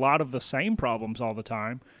 and a lot of the same problems all the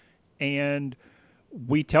time. And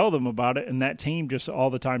we tell them about it, and that team just all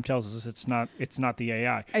the time tells us it's not the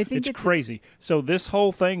AI. I think it's crazy. So this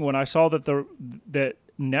whole thing, when I saw that that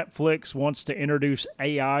Netflix wants to introduce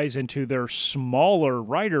AIs into their smaller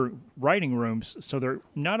writing rooms, so they're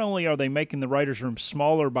not only are they making the writers' room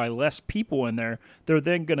smaller by less people in there, they're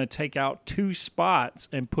then going to take out 2 spots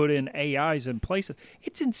and put in AIs in places.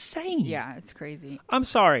 It's insane. Yeah, it's crazy. I'm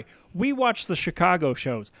sorry. We watch the Chicago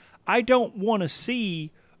shows. I don't want to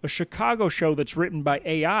see a Chicago show that's written by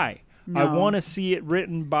AI. No. I want to see it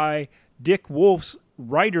written by Dick Wolf's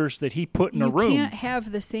writers that he put in a room. You can't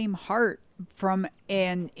have the same heart from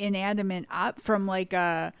an inanimate from like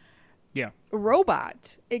a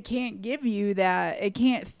robot. It can't give you that. It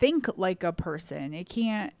can't think like a person. It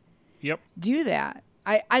can't do that.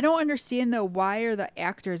 I don't understand though, why are the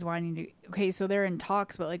actors wanting to... Okay, so they're in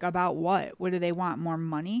talks, but like about what? What do they want? More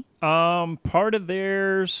money? Part of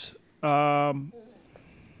their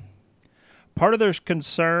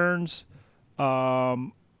concerns,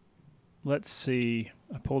 let's see.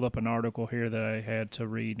 I pulled up an article here that I had to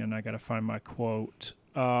read, and I got to find my quote.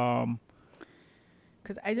 Because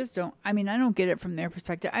I just don't... I mean, I don't get it from their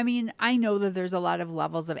perspective. I mean, I know that there's a lot of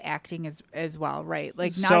levels of acting as well, right?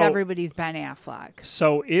 Like, not everybody's Ben Affleck.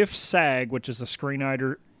 So if SAG, which is the Screen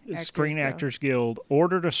Actors Guild,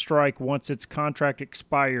 ordered a strike once its contract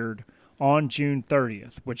expired on June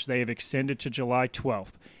 30th, which they have extended to July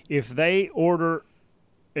 12th, if they ordered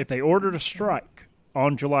a strike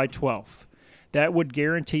on July 12th, that would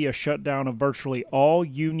guarantee a shutdown of virtually all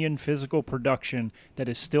union physical production that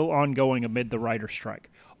is still ongoing amid the writer's strike.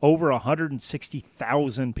 Over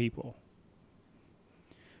 160,000 people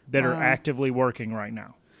that are actively working right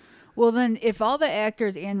now. Well, then, if all the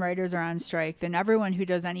actors and writers are on strike, then everyone who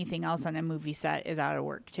does anything else on a movie set is out of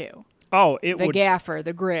work, too. Oh, the gaffer,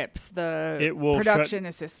 the grips, the production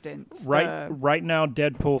assistants. Right now,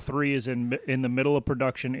 Deadpool 3 is in the middle of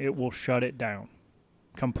production. It will shut it down.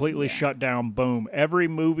 Completely shut down. Boom. Every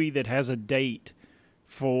movie that has a date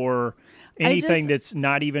for anything that's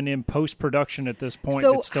not even in post-production at this point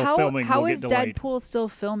that's still filming will get delayed. How is Deadpool still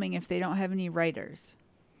filming if they don't have any writers?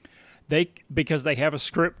 Because they have a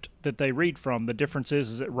script that they read from. The difference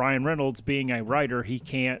is that Ryan Reynolds, being a writer, he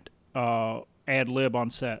can't ad-lib on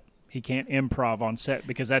set. He can't improv on set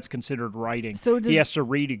because that's considered writing. So he has to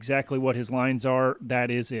read exactly what his lines are. That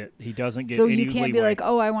is it. He doesn't get any leeway. So you can't be like,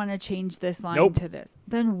 oh, I want to change this line to this.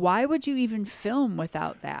 Then why would you even film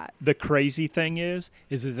without that? The crazy thing is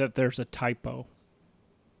that there's a typo.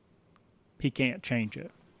 He can't change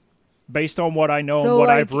it. Based on what I know and what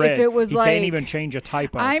I've read, he can't even change a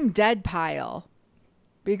typo. I'm dead pile.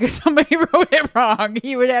 Because somebody wrote it wrong,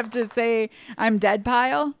 he would have to say, "I'm dead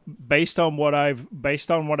pile." Based on what I've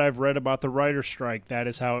read about the writer's strike, that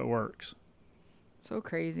is how it works. So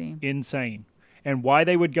crazy, insane, and why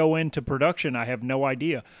they would go into production, I have no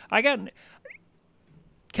idea. Kevin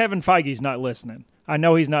Feige's not listening. I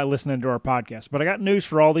know he's not listening to our podcast, but I got news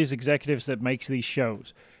for all these executives that make these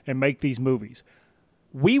shows and make these movies.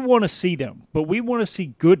 We want to see them, but we want to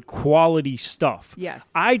see good quality stuff.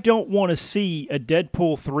 Yes. I don't want to see a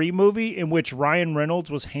Deadpool 3 movie in which Ryan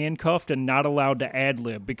Reynolds was handcuffed and not allowed to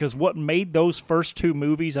ad-lib, because what made those first 2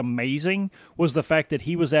 movies amazing was the fact that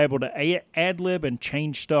he was able to ad-lib and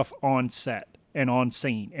change stuff on set and on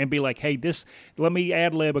scene and be like, hey, let me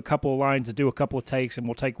ad-lib a couple of lines and do a couple of takes, and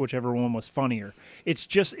we'll take whichever one was funnier.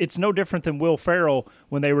 It's no different than Will Ferrell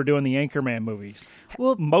when they were doing the Anchorman movies.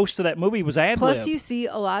 Well, most of that movie was ad-lib. Plus, you see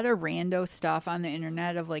a lot of rando stuff on the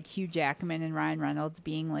internet of like Hugh Jackman and Ryan Reynolds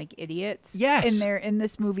being like idiots. Yes. And they're in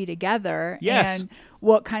this movie together. Yes. And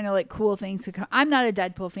what kind of like cool things could come. I'm not a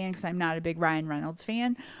Deadpool fan because I'm not a big Ryan Reynolds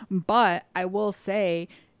fan, but I will say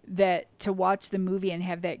that to watch the movie and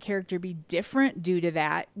have that character be different due to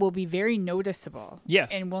that will be very noticeable. Yes.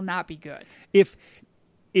 And will not be good. If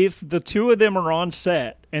the 2 of them are on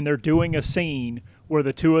set and they're doing a scene where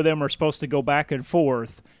the 2 of them are supposed to go back and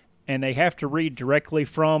forth and they have to read directly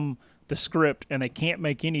from the script and they can't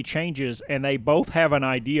make any changes, and they both have an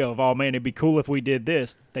idea of, oh man, it'd be cool if we did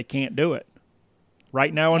this. They can't do it.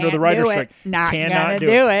 Right now, under the writer's strike, cannot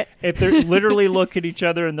do it. If they literally look at each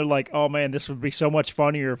other and they're like, oh man, this would be so much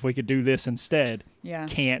funnier if we could do this instead. Yeah.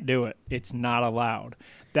 Can't do it. It's not allowed.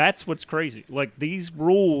 That's what's crazy. Like, these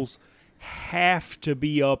rules have to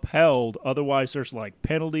be upheld. Otherwise, there's like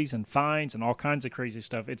penalties and fines and all kinds of crazy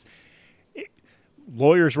stuff.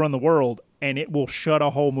 Lawyers run the world, and it will shut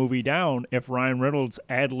a whole movie down if Ryan Reynolds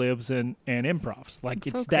ad-libs and improvs. Like,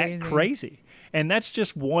 it's so that crazy. And that's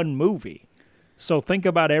just one movie. So think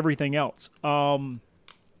about everything else. During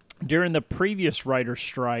the previous writer's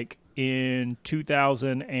strike in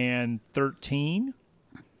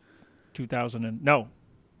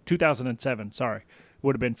 2007, sorry.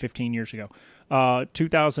 Would have been 15 years ago.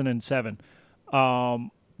 2007.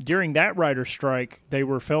 During that writer's strike, they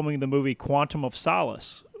were filming the movie Quantum of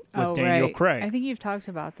Solace with Daniel Craig. I think you've talked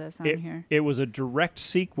about this on here. It was a direct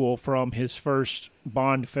sequel from his first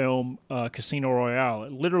Bond film, Casino Royale.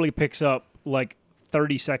 It literally picks up like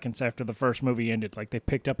 30 seconds after the first movie ended. Like, they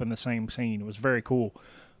picked up in the same scene. It was very cool.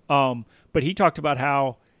 But he talked about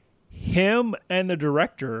how him and the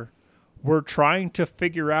director were trying to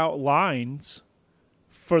figure out lines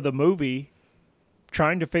for the movie,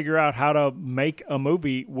 trying to figure out how to make a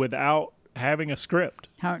movie without having a script.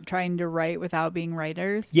 Trying to write without being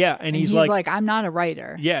writers? Yeah, and he's like, I'm not a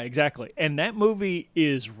writer. Yeah, exactly. And that movie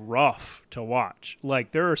is rough to watch.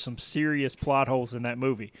 Like, there are some serious plot holes in that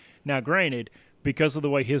movie. Now, granted, because of the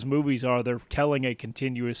way his movies are, they're telling a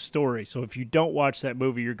continuous story. So if you don't watch that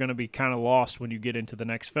movie, you're going to be kind of lost when you get into the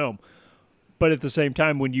next film. But at the same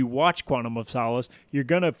time, when you watch Quantum of Solace, you're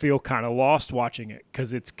going to feel kind of lost watching it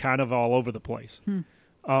because it's kind of all over the place.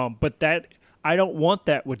 But I don't want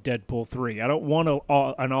that with Deadpool 3. I don't want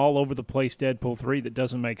an all-over-the-place Deadpool 3 that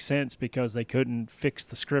doesn't make sense because they couldn't fix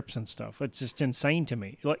the scripts and stuff. It's just insane to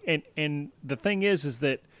me. And the thing is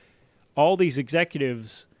that all these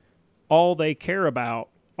executives, all they care about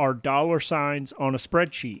are dollar signs on a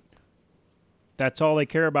spreadsheet. That's all they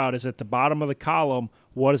care about is at the bottom of the column,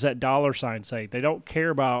 what does that dollar sign say? They don't care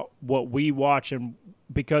about what we watch, and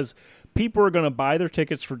because people are going to buy their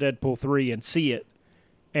tickets for Deadpool 3 and see it,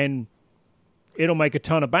 and it'll make a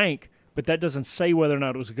ton of bank, but that doesn't say whether or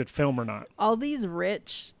not it was a good film or not. All these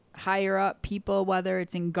rich, higher-up people, whether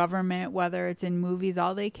it's in government, whether it's in movies,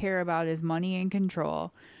 all they care about is money and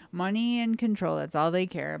control. Money and control, that's all they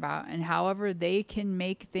care about. And however they can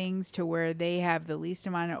make things to where they have the least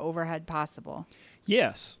amount of overhead possible.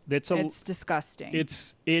 Yes. It's disgusting.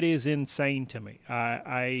 It is insane to me.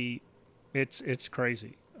 It's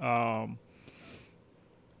crazy. But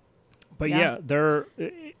yeah,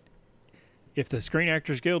 if the Screen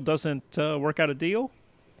Actors Guild doesn't work out a deal,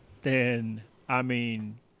 then, I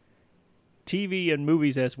mean, TV and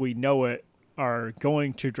movies as we know it are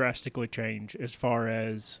going to drastically change as far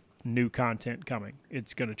as new content coming.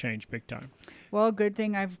 It's going to change big time. Well, good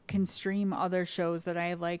thing I can stream other shows that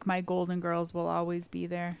I like. My Golden Girls will always be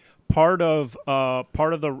there. Part of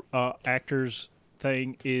the actors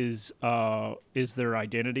thing is their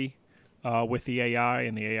identity with the AI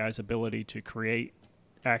and the AI's ability to create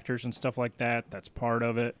actors and stuff like that. That's part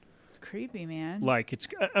of it. Creepy, man. Like,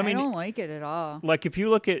 I mean, I don't like it at all. Like, if you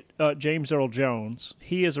look at James Earl Jones,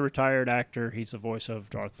 he is a retired actor. He's the voice of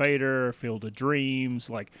Darth Vader, Field of Dreams.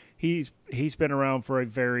 Like, he's been around for a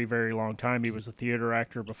very, very long time. He was a theater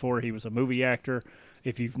actor before he was a movie actor.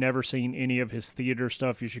 If you've never seen any of his theater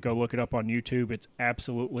stuff, you should go look it up on YouTube. It's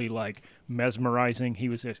absolutely, like, mesmerizing. He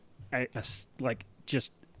was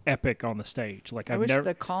just epic on the stage. Like, I wish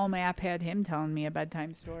the Calm app had him telling me a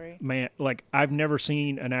bedtime story. Man, like, I've never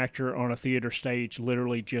seen an actor on a theater stage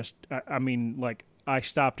literally just, I mean, like, I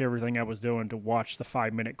stopped everything I was doing to watch the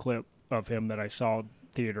 5-minute clip of him that I saw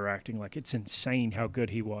theater acting. Like, it's insane how good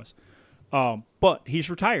he was. But he's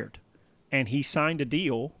retired, and he signed a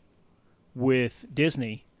deal with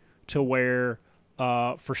Disney to where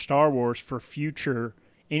for Star Wars, for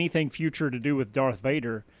anything future to do with Darth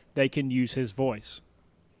Vader, they can use his voice.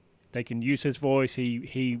 They can use his voice.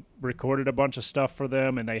 He recorded a bunch of stuff for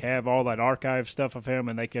them, and they have all that archive stuff of him,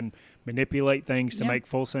 and they can manipulate things to make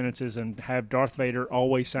full sentences and have Darth Vader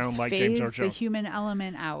always sound like James Earl Jones. Phase the human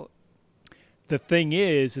element out. The thing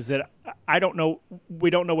is that I don't know. We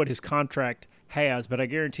don't know what his contract has, but I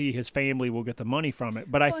guarantee his family will get the money from it.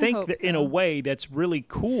 But I think that in a way that's really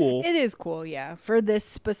cool. It is cool, yeah. For this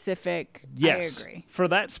specific, yes, I agree. For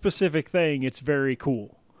that specific thing, it's very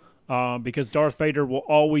cool. Because Darth Vader will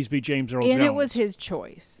always be James Earl Jones. And it was his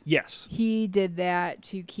choice. Yes. He did that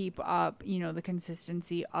to keep up, the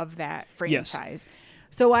consistency of that franchise. Yes.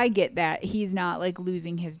 So I get that. He's not, like,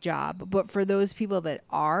 losing his job. But for those people that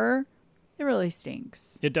are It really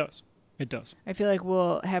stinks. It does. It does. I feel like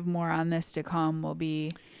we'll have more on this to come. We'll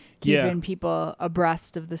be keeping people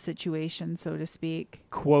abreast of the situation, so to speak.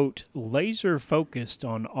 Quote, laser focused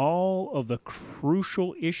on all of the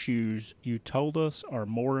crucial issues you told us are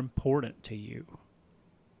more important to you.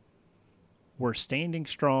 We're standing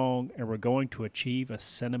strong and we're going to achieve a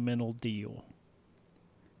sentimental deal.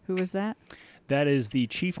 Who was that? That is the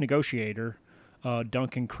chief negotiator,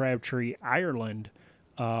 Duncan Crabtree Ireland,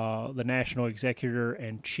 the national executor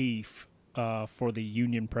and chief for the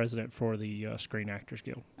union president for the Screen Actors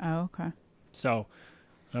Guild. Oh, okay. So,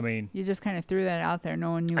 I mean, you just kind of threw that out there.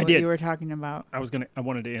 No one knew what did. you were talking about. I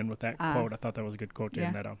wanted to end with that quote. I thought that was a good quote to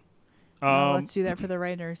end that on. Well, let's do that for the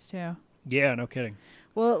writers too. Yeah, no kidding.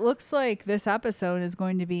 Well, it looks like this episode is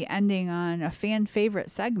going to be ending on a fan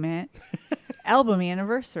favorite segment, album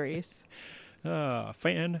anniversaries.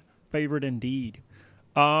 Fan favorite indeed.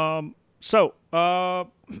 So,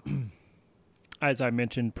 as I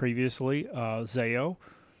mentioned previously, Zayo,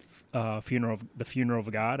 the Funeral of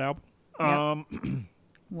a God album. Yep.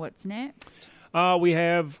 What's next? We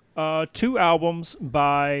have 2 albums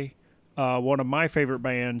by one of my favorite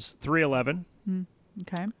bands, 311.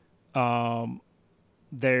 Okay.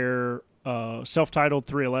 Their self-titled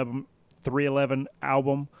 311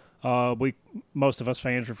 album. Most of us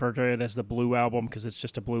fans refer to it as the Blue Album because it's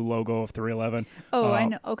just a blue logo of 311. Oh, I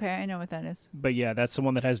know. Okay, I know what that is. But yeah, that's the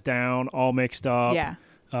one that has Down, All Mixed Up. Yeah.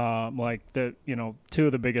 Like 2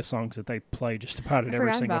 of the biggest songs that they play just about at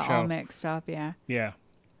every single show. All Mixed Up, yeah. Yeah.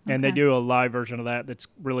 And they do a live version of that that's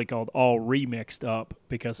really called All Remixed Up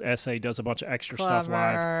because SA does a bunch of extra stuff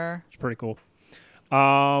live. It's pretty cool.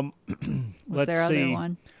 What's let's their see. other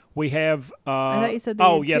one? We have. I thought you said they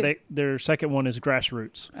had 2. Their second one is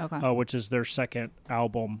Grassroots, okay. Which is their second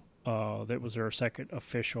album. That was their second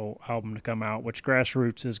official album to come out. Which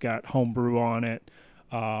Grassroots has got Homebrew on it,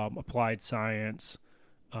 Applied Science,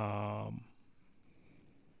 so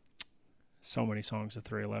many songs of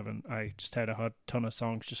 311. I just had a ton of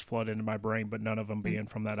songs just flood into my brain, but none of them being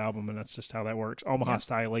from that album, and that's just how that works. Omaha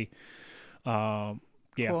Styley.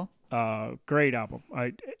 Cool. Great album.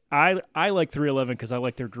 I like 311 because I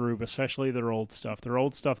like their groove, especially their old stuff. Their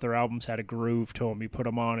albums had a groove to them. You put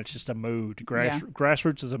them on, it's just a mood.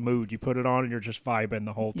 Grassroots is a mood. You put it on and you're just vibing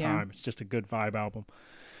the whole time. It's just a good vibe album.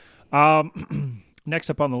 Next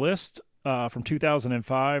up on the list, from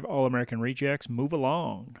 2005, All American Rejects, Move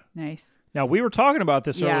Along. Nice. Now, we were talking about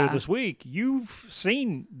this earlier this week. You've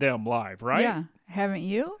seen them live, right? Yeah. Haven't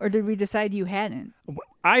you? Or did we decide you hadn't?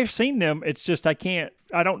 I've seen them. It's just I can't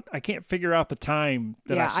figure out the time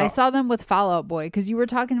that I saw them with Fall Out Boy because you were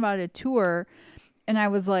talking about a tour and I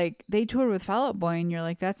was like, they toured with Fall Out Boy and you're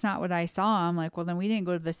like, that's not what I saw. I'm like, well, then we didn't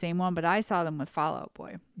go to the same one, but I saw them with Fall Out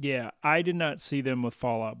Boy. Yeah, I did not see them with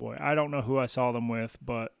Fall Out Boy. I don't know who I saw them with,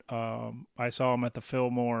 but I saw them at the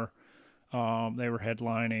Fillmore. They were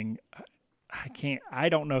headlining. I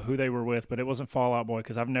don't know who they were with, but it wasn't Fall Out Boy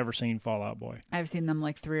because I've never seen Fall Out Boy. I've seen them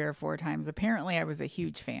like 3 or 4 times. Apparently I was a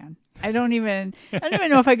huge fan. I don't even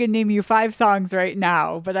know if I could name you 5 songs right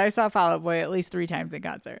now, but I saw Fall Out Boy at least 3 times in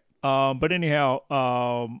concert. But anyhow,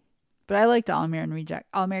 but I liked All American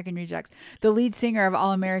Rejects. The lead singer of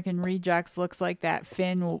All American Rejects looks like that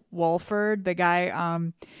Finn Wolford, the guy,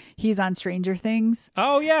 he's on Stranger Things.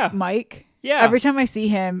 Oh yeah. Mike. Yeah. Every time I see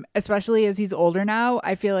him, especially as he's older now,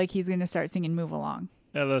 I feel like he's going to start singing Move Along.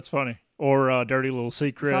 Yeah, that's funny. Or Dirty Little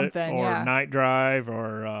Secret. Something, or Night Drive.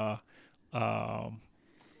 Or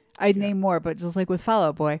I'd name more, but just like with Fall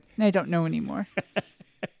Out Boy, I don't know anymore.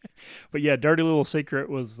 But yeah, Dirty Little Secret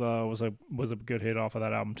was a good hit off of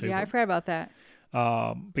that album too. Yeah, I forgot about that.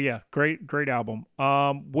 But yeah, great album.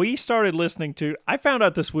 We started listening to. I found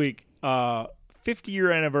out this week,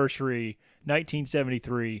 50-year anniversary,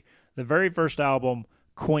 1973. The very first album,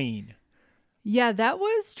 Queen. Yeah, that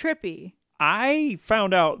was trippy. I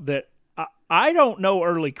found out that I don't know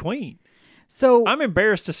early Queen. So I'm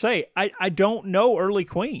embarrassed to say I don't know early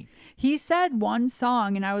Queen. He said one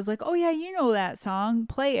song, and I was like, oh, yeah, you know that song.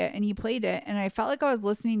 Play it. And he played it. And I felt like I was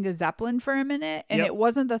listening to Zeppelin for a minute, and It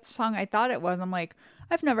wasn't the song I thought it was. I'm like,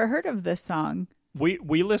 I've never heard of this song. We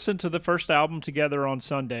listened to the first album together on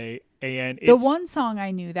Sunday, and the one song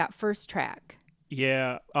I knew, that first track.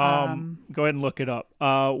 Yeah. Go ahead and look it up.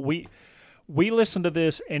 We listened to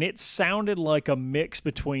this, and it sounded like a mix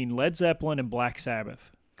between Led Zeppelin and Black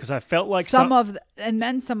Sabbath. Because I felt like and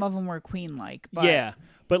then some of them were Queen-like. But yeah.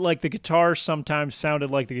 But like the guitars sometimes sounded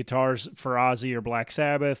like the guitars for Ozzy or Black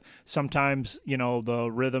Sabbath. Sometimes, the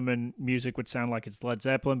rhythm and music would sound like it's Led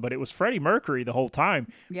Zeppelin, but it was Freddie Mercury the whole time.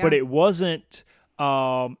 Yeah. But it wasn't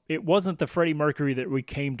it wasn't the Freddie Mercury that we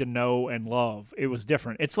came to know and love. It was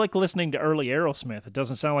different. It's like listening to early Aerosmith. It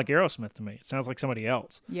doesn't sound like Aerosmith to me. It sounds like somebody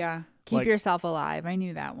else. Yeah. Keep Yourself Alive. I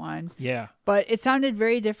knew that one. Yeah. But it sounded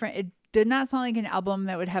very different. It did not sound like an album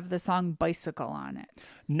that would have the song Bicycle on it.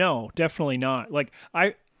 No, definitely not. Like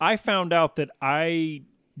I found out that I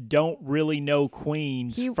don't really know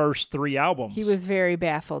Queen's first 3 albums. He was very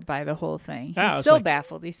baffled by the whole thing. Yeah, He's still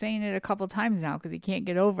baffled. He's saying it a couple times now because he can't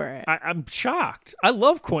get over it. I'm shocked. I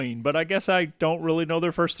love Queen, but I guess I don't really know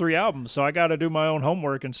their first 3 albums. So I got to do my own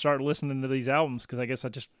homework and start listening to these albums because I guess I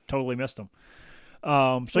just totally missed them.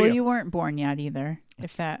 You weren't born yet either,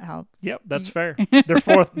 if that helps. Yep, that's fair. Their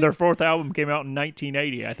fourth album came out in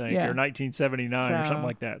 1980, I think, or 1979 or something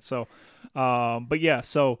like that. So, but yeah,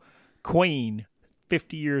 so Queen,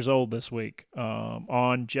 50 years old this week,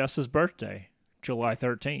 on Jess's birthday, July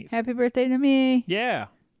 13th. Happy birthday to me. Yeah.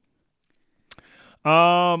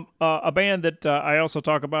 A band that I also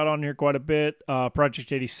talk about on here quite a bit,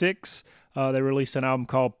 Project 86. They released an album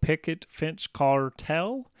called Picket Fence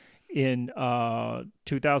Cartel in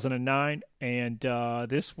 2009, and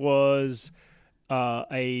this was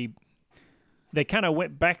they kind of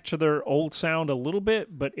went back to their old sound a little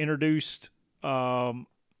bit, but introduced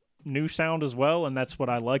new sound as well, and that's what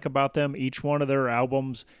I like about them. Each one of their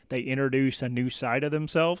albums, they introduce a new side of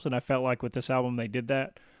themselves, and I felt like with this album they did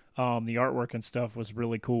that. The artwork and stuff was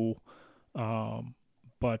really cool,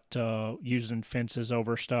 but using fences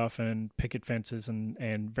over stuff and picket fences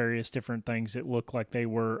and various different things, it looked like they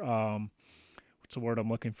were what's the word I'm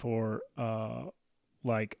looking for,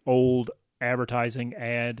 like old advertising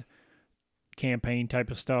ad campaign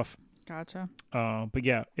type of stuff. Gotcha. But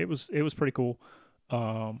yeah, it was pretty cool.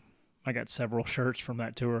 I got several shirts from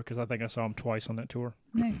that tour because I think I saw them twice on that tour.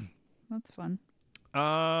 Nice. That's fun.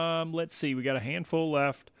 Let's see. We got a handful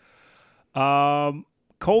left.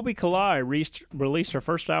 Colby Kalai released her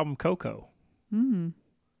first album, Coco.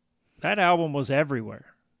 That album was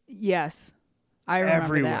everywhere. Yes. I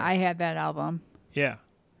remember that. I had that album. Yeah.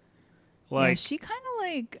 She kind of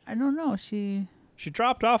I don't know. She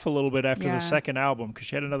dropped off a little bit after the second album because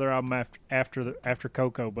she had another album after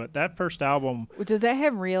Coco. But that first album, does that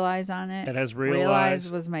have Realize on it? It has Realize.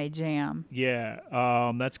 Realize was my jam.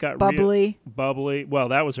 Yeah, that's got Bubbly. Bubbly. Well,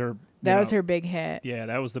 that was her. That was her big hit. Yeah,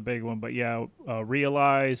 that was the big one. But yeah,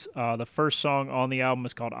 Realize. The first song on the album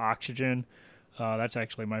is called Oxygen. That's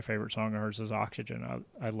actually my favorite song of hers is Oxygen.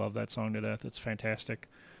 I love that song to death. It's fantastic.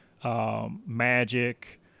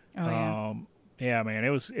 Magic. Oh yeah. Yeah, man, it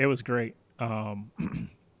was great.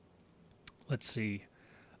 Let's see.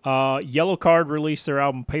 Yellow Card released their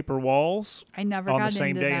album Paper Walls. I never on got the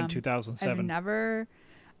same into day them. in 2007. I've never,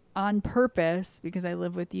 on purpose, because I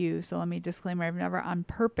live with you, so let me disclaimer, I've never on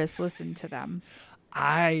purpose listened to them.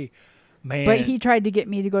 But he tried to get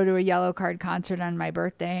me to go to a Yellow Card concert on my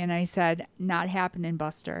birthday, and I said, not happening,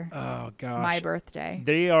 Buster. Oh, gosh. It's my birthday.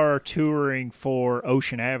 They are touring for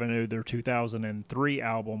Ocean Avenue, their 2003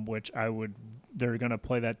 album, which they're going to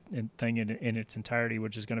play that thing in its entirety,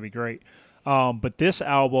 which is going to be great. But this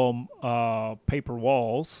album, Paper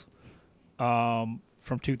Walls, from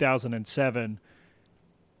 2007,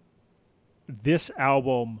 this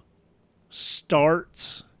album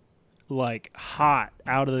starts like hot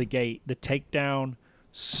out of the gate. The takedown,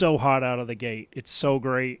 so hot out of the gate. It's so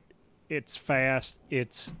great. It's fast.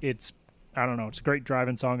 It's I don't know. It's a great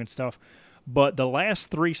driving song and stuff. But the last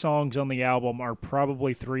 3 songs on the album are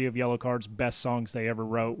probably 3 of Yellow Card's best songs they ever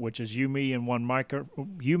wrote, which is You, Me, and One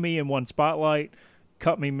Spotlight,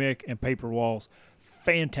 Cut Me, Mick, and Paper Walls.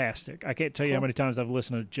 Fantastic. I can't tell you how many times I've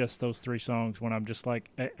listened to just those 3 songs when I'm just like,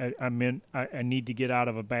 I need to get out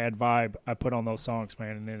of a bad vibe. I put on those songs,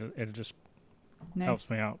 man, and it just helps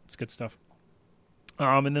me out. It's good stuff.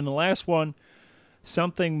 And then the last one,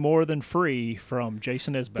 Something More Than Free from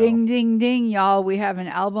Jason Isbell. Ding, ding, ding, y'all. We have an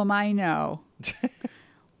album I know.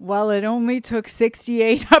 Well, it only took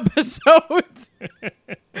 68 episodes,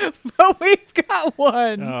 but we've got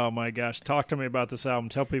one. Oh, my gosh. Talk to me about this album.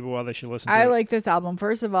 Tell people why they should listen to it. I like this album.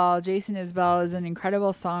 First of all, Jason Isbell is an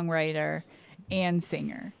incredible songwriter and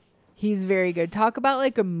singer. He's very good. Talk about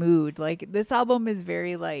like a mood. Like this album is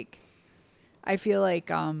very like, I feel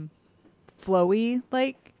like flowy,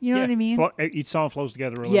 like, you know what I mean? Each song flows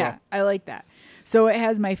together really well. Yeah, I like that. So it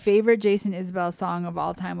has my favorite Jason Isbell song of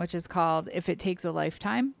all time, which is called If It Takes a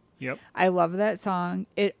Lifetime. Yep. I love that song.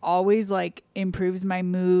 It always like improves my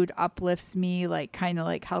mood, uplifts me, like kind of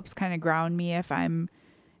like helps kind of ground me if I'm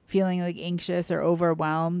feeling like anxious or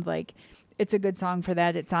overwhelmed. Like it's a good song for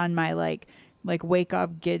that. It's on my like wake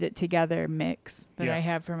up, get it together mix that I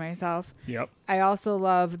have for myself. Yep. I also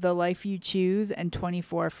love The Life You Choose and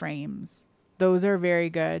 24 Frames. Those are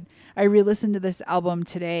very good. I re-listened to this album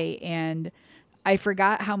today, and I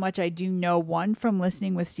forgot how much I do know, one from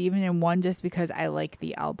listening with Steven and one just because I like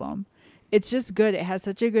the album. It's just good. It has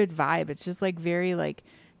such a good vibe. It's just like very like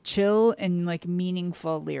chill and like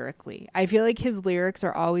meaningful lyrically. I feel like his lyrics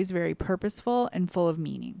are always very purposeful and full of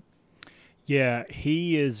meaning. Yeah,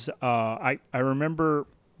 he is. I remember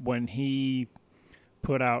when he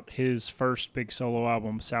put out his first big solo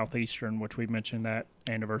album, Southeastern, which we mentioned that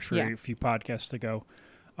anniversary a few podcasts ago.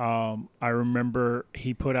 I remember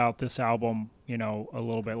he put out this album, a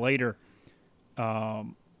little bit later.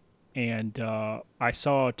 And I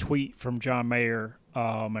saw a tweet from John Mayer,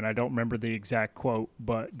 and I don't remember the exact quote,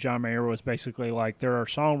 but John Mayer was basically like, there are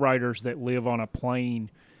songwriters that live on a plane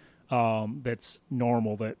that's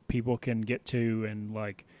normal that people can get to, and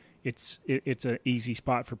like it's an easy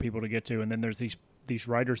spot for people to get to. And then there's these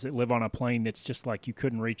writers that live on a plane that's just like you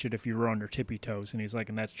couldn't reach it if you were on your tippy toes. And he's like,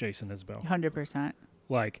 and that's Jason Isbell. 100%.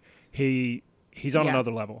 Like he's on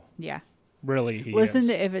another level. Yeah. Really, he Listen is.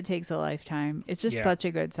 to If It Takes a Lifetime. It's just such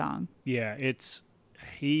a good song. Yeah,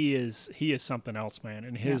 he is something else, man.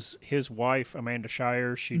 And his wife, Amanda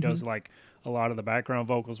Shires, she does like a lot of the background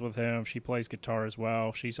vocals with him. She plays guitar as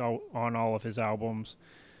well. She's on all of his albums.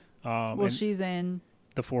 She's in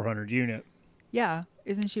the 400 Unit. Yeah,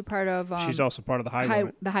 isn't she part of? She's also part of the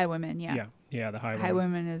Highwomen. The Highwomen, yeah. Yeah, the Highwomen.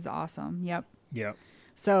 Highwomen is awesome. Yep. Yep.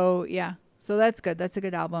 So that's good. That's a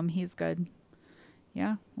good album. He's good.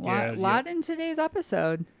 Yeah, lot in today's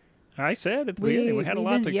episode. I said at the beginning we had a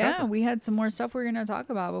lot to cover. Yeah, we had some more stuff we were going to talk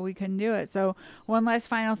about, but we couldn't do it. So one last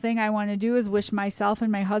final thing I want to do is wish myself and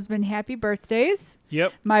my husband happy birthdays.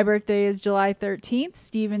 Yep. My birthday is July 13th.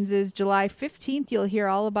 Steven's is July 15th. You'll hear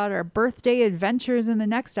all about our birthday adventures in the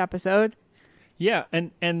next episode. Yeah,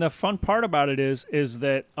 and the fun part about it is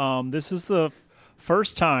that this is the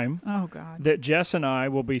first time that Jess and I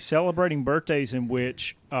will be celebrating birthdays in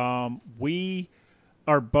which we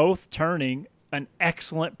are both turning an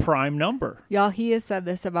excellent prime number. Y'all, he has said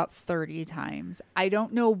this about 30 times. I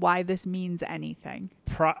don't know why this means anything.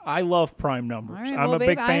 I love prime numbers. Right, I'm a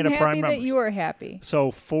big fan of prime numbers. I'm happy that you are happy. So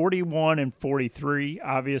 41 and 43,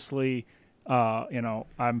 obviously,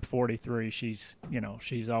 I'm 43. She's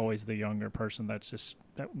always the younger person. That's just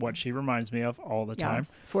what she reminds me of all the time.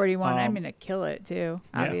 41, I'm going to kill it too,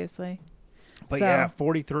 obviously. But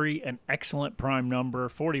 43, an excellent prime number.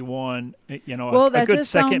 41, a good second best. Well, that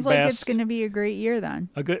just sounds like it's going to be a great year then.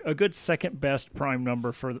 A good second best prime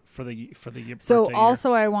number for the So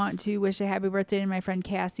also I want to wish a happy birthday to my friend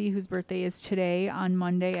Cassie, whose birthday is today on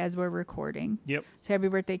Monday as we're recording. Yep. So happy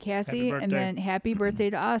birthday, Cassie. Happy birthday. And then happy birthday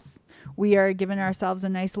to us. We are giving ourselves a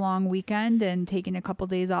nice long weekend and taking a couple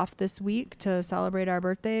days off this week to celebrate our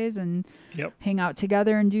birthdays and hang out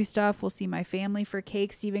together and do stuff. We'll see my family for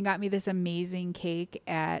cake. Steven got me this amazing cake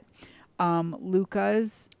at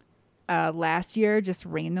Luca's last year, just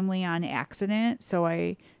randomly on accident. So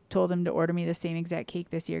I told him to order me the same exact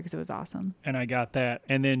cake this year because it was awesome. And I got that.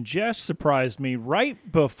 And then Jess surprised me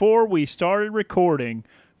right before we started recording.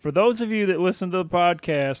 For those of you that listened to the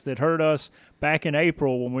podcast that heard us back in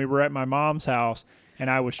April when we were at my mom's house, and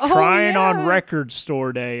I was trying on Record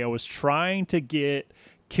Store Day, I was trying to get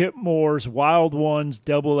Kip Moore's Wild Ones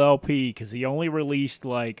double LP because he only released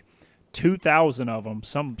like 2,000 of them,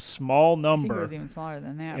 some small number. I think it was even smaller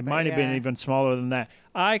than that. It might have been even smaller than that.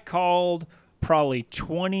 I called probably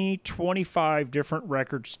 20, 25 different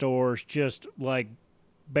record stores, just like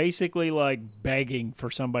basically like begging for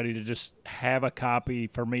somebody to just have a copy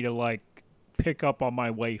for me to like pick up on my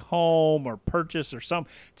way home or purchase or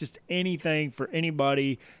just anything for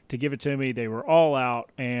anybody to give it to me. They were all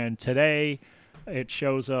out, and today it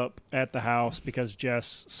shows up at the house because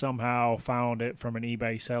Jess somehow found it from an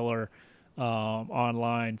eBay seller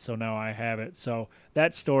online, so now I have it. So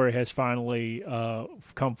that story has finally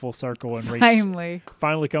come full circle and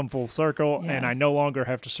finally come full circle. Yes. And I no longer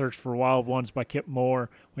have to search for Wild Ones by Kip Moore.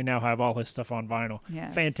 We now have all his stuff on vinyl.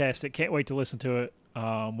 Yes. Fantastic! Can't wait to listen to it.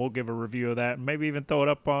 We'll give a review of that, and maybe even throw it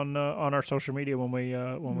up on our social media when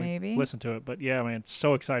we listen to it. But yeah, man,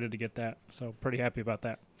 so excited to get that. So pretty happy about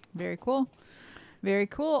that. Very cool. Very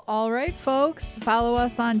cool. All right, folks. Follow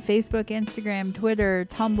us on Facebook, Instagram, Twitter,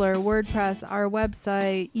 Tumblr, WordPress, our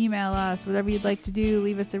website. Email us, whatever you'd like to do.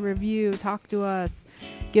 Leave us a review. Talk to us.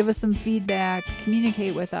 Give us some feedback.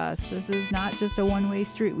 Communicate with us. This is not just a one-way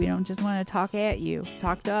street. We don't just want to talk at you.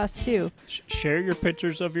 Talk to us, too. Share your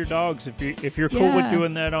pictures of your dogs. If you're cool with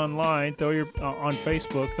doing that online, throw your on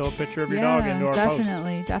Facebook, throw a picture of your dog into our post.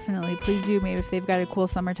 Definitely. Please do. Maybe if they've got a cool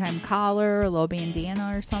summertime collar, a little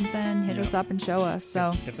bandana or something, hit us up and show us.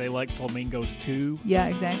 So if they like flamingos too. Yeah,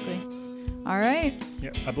 exactly. All right.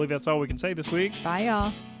 Yeah, I believe that's all we can say this week. Bye,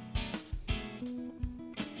 y'all.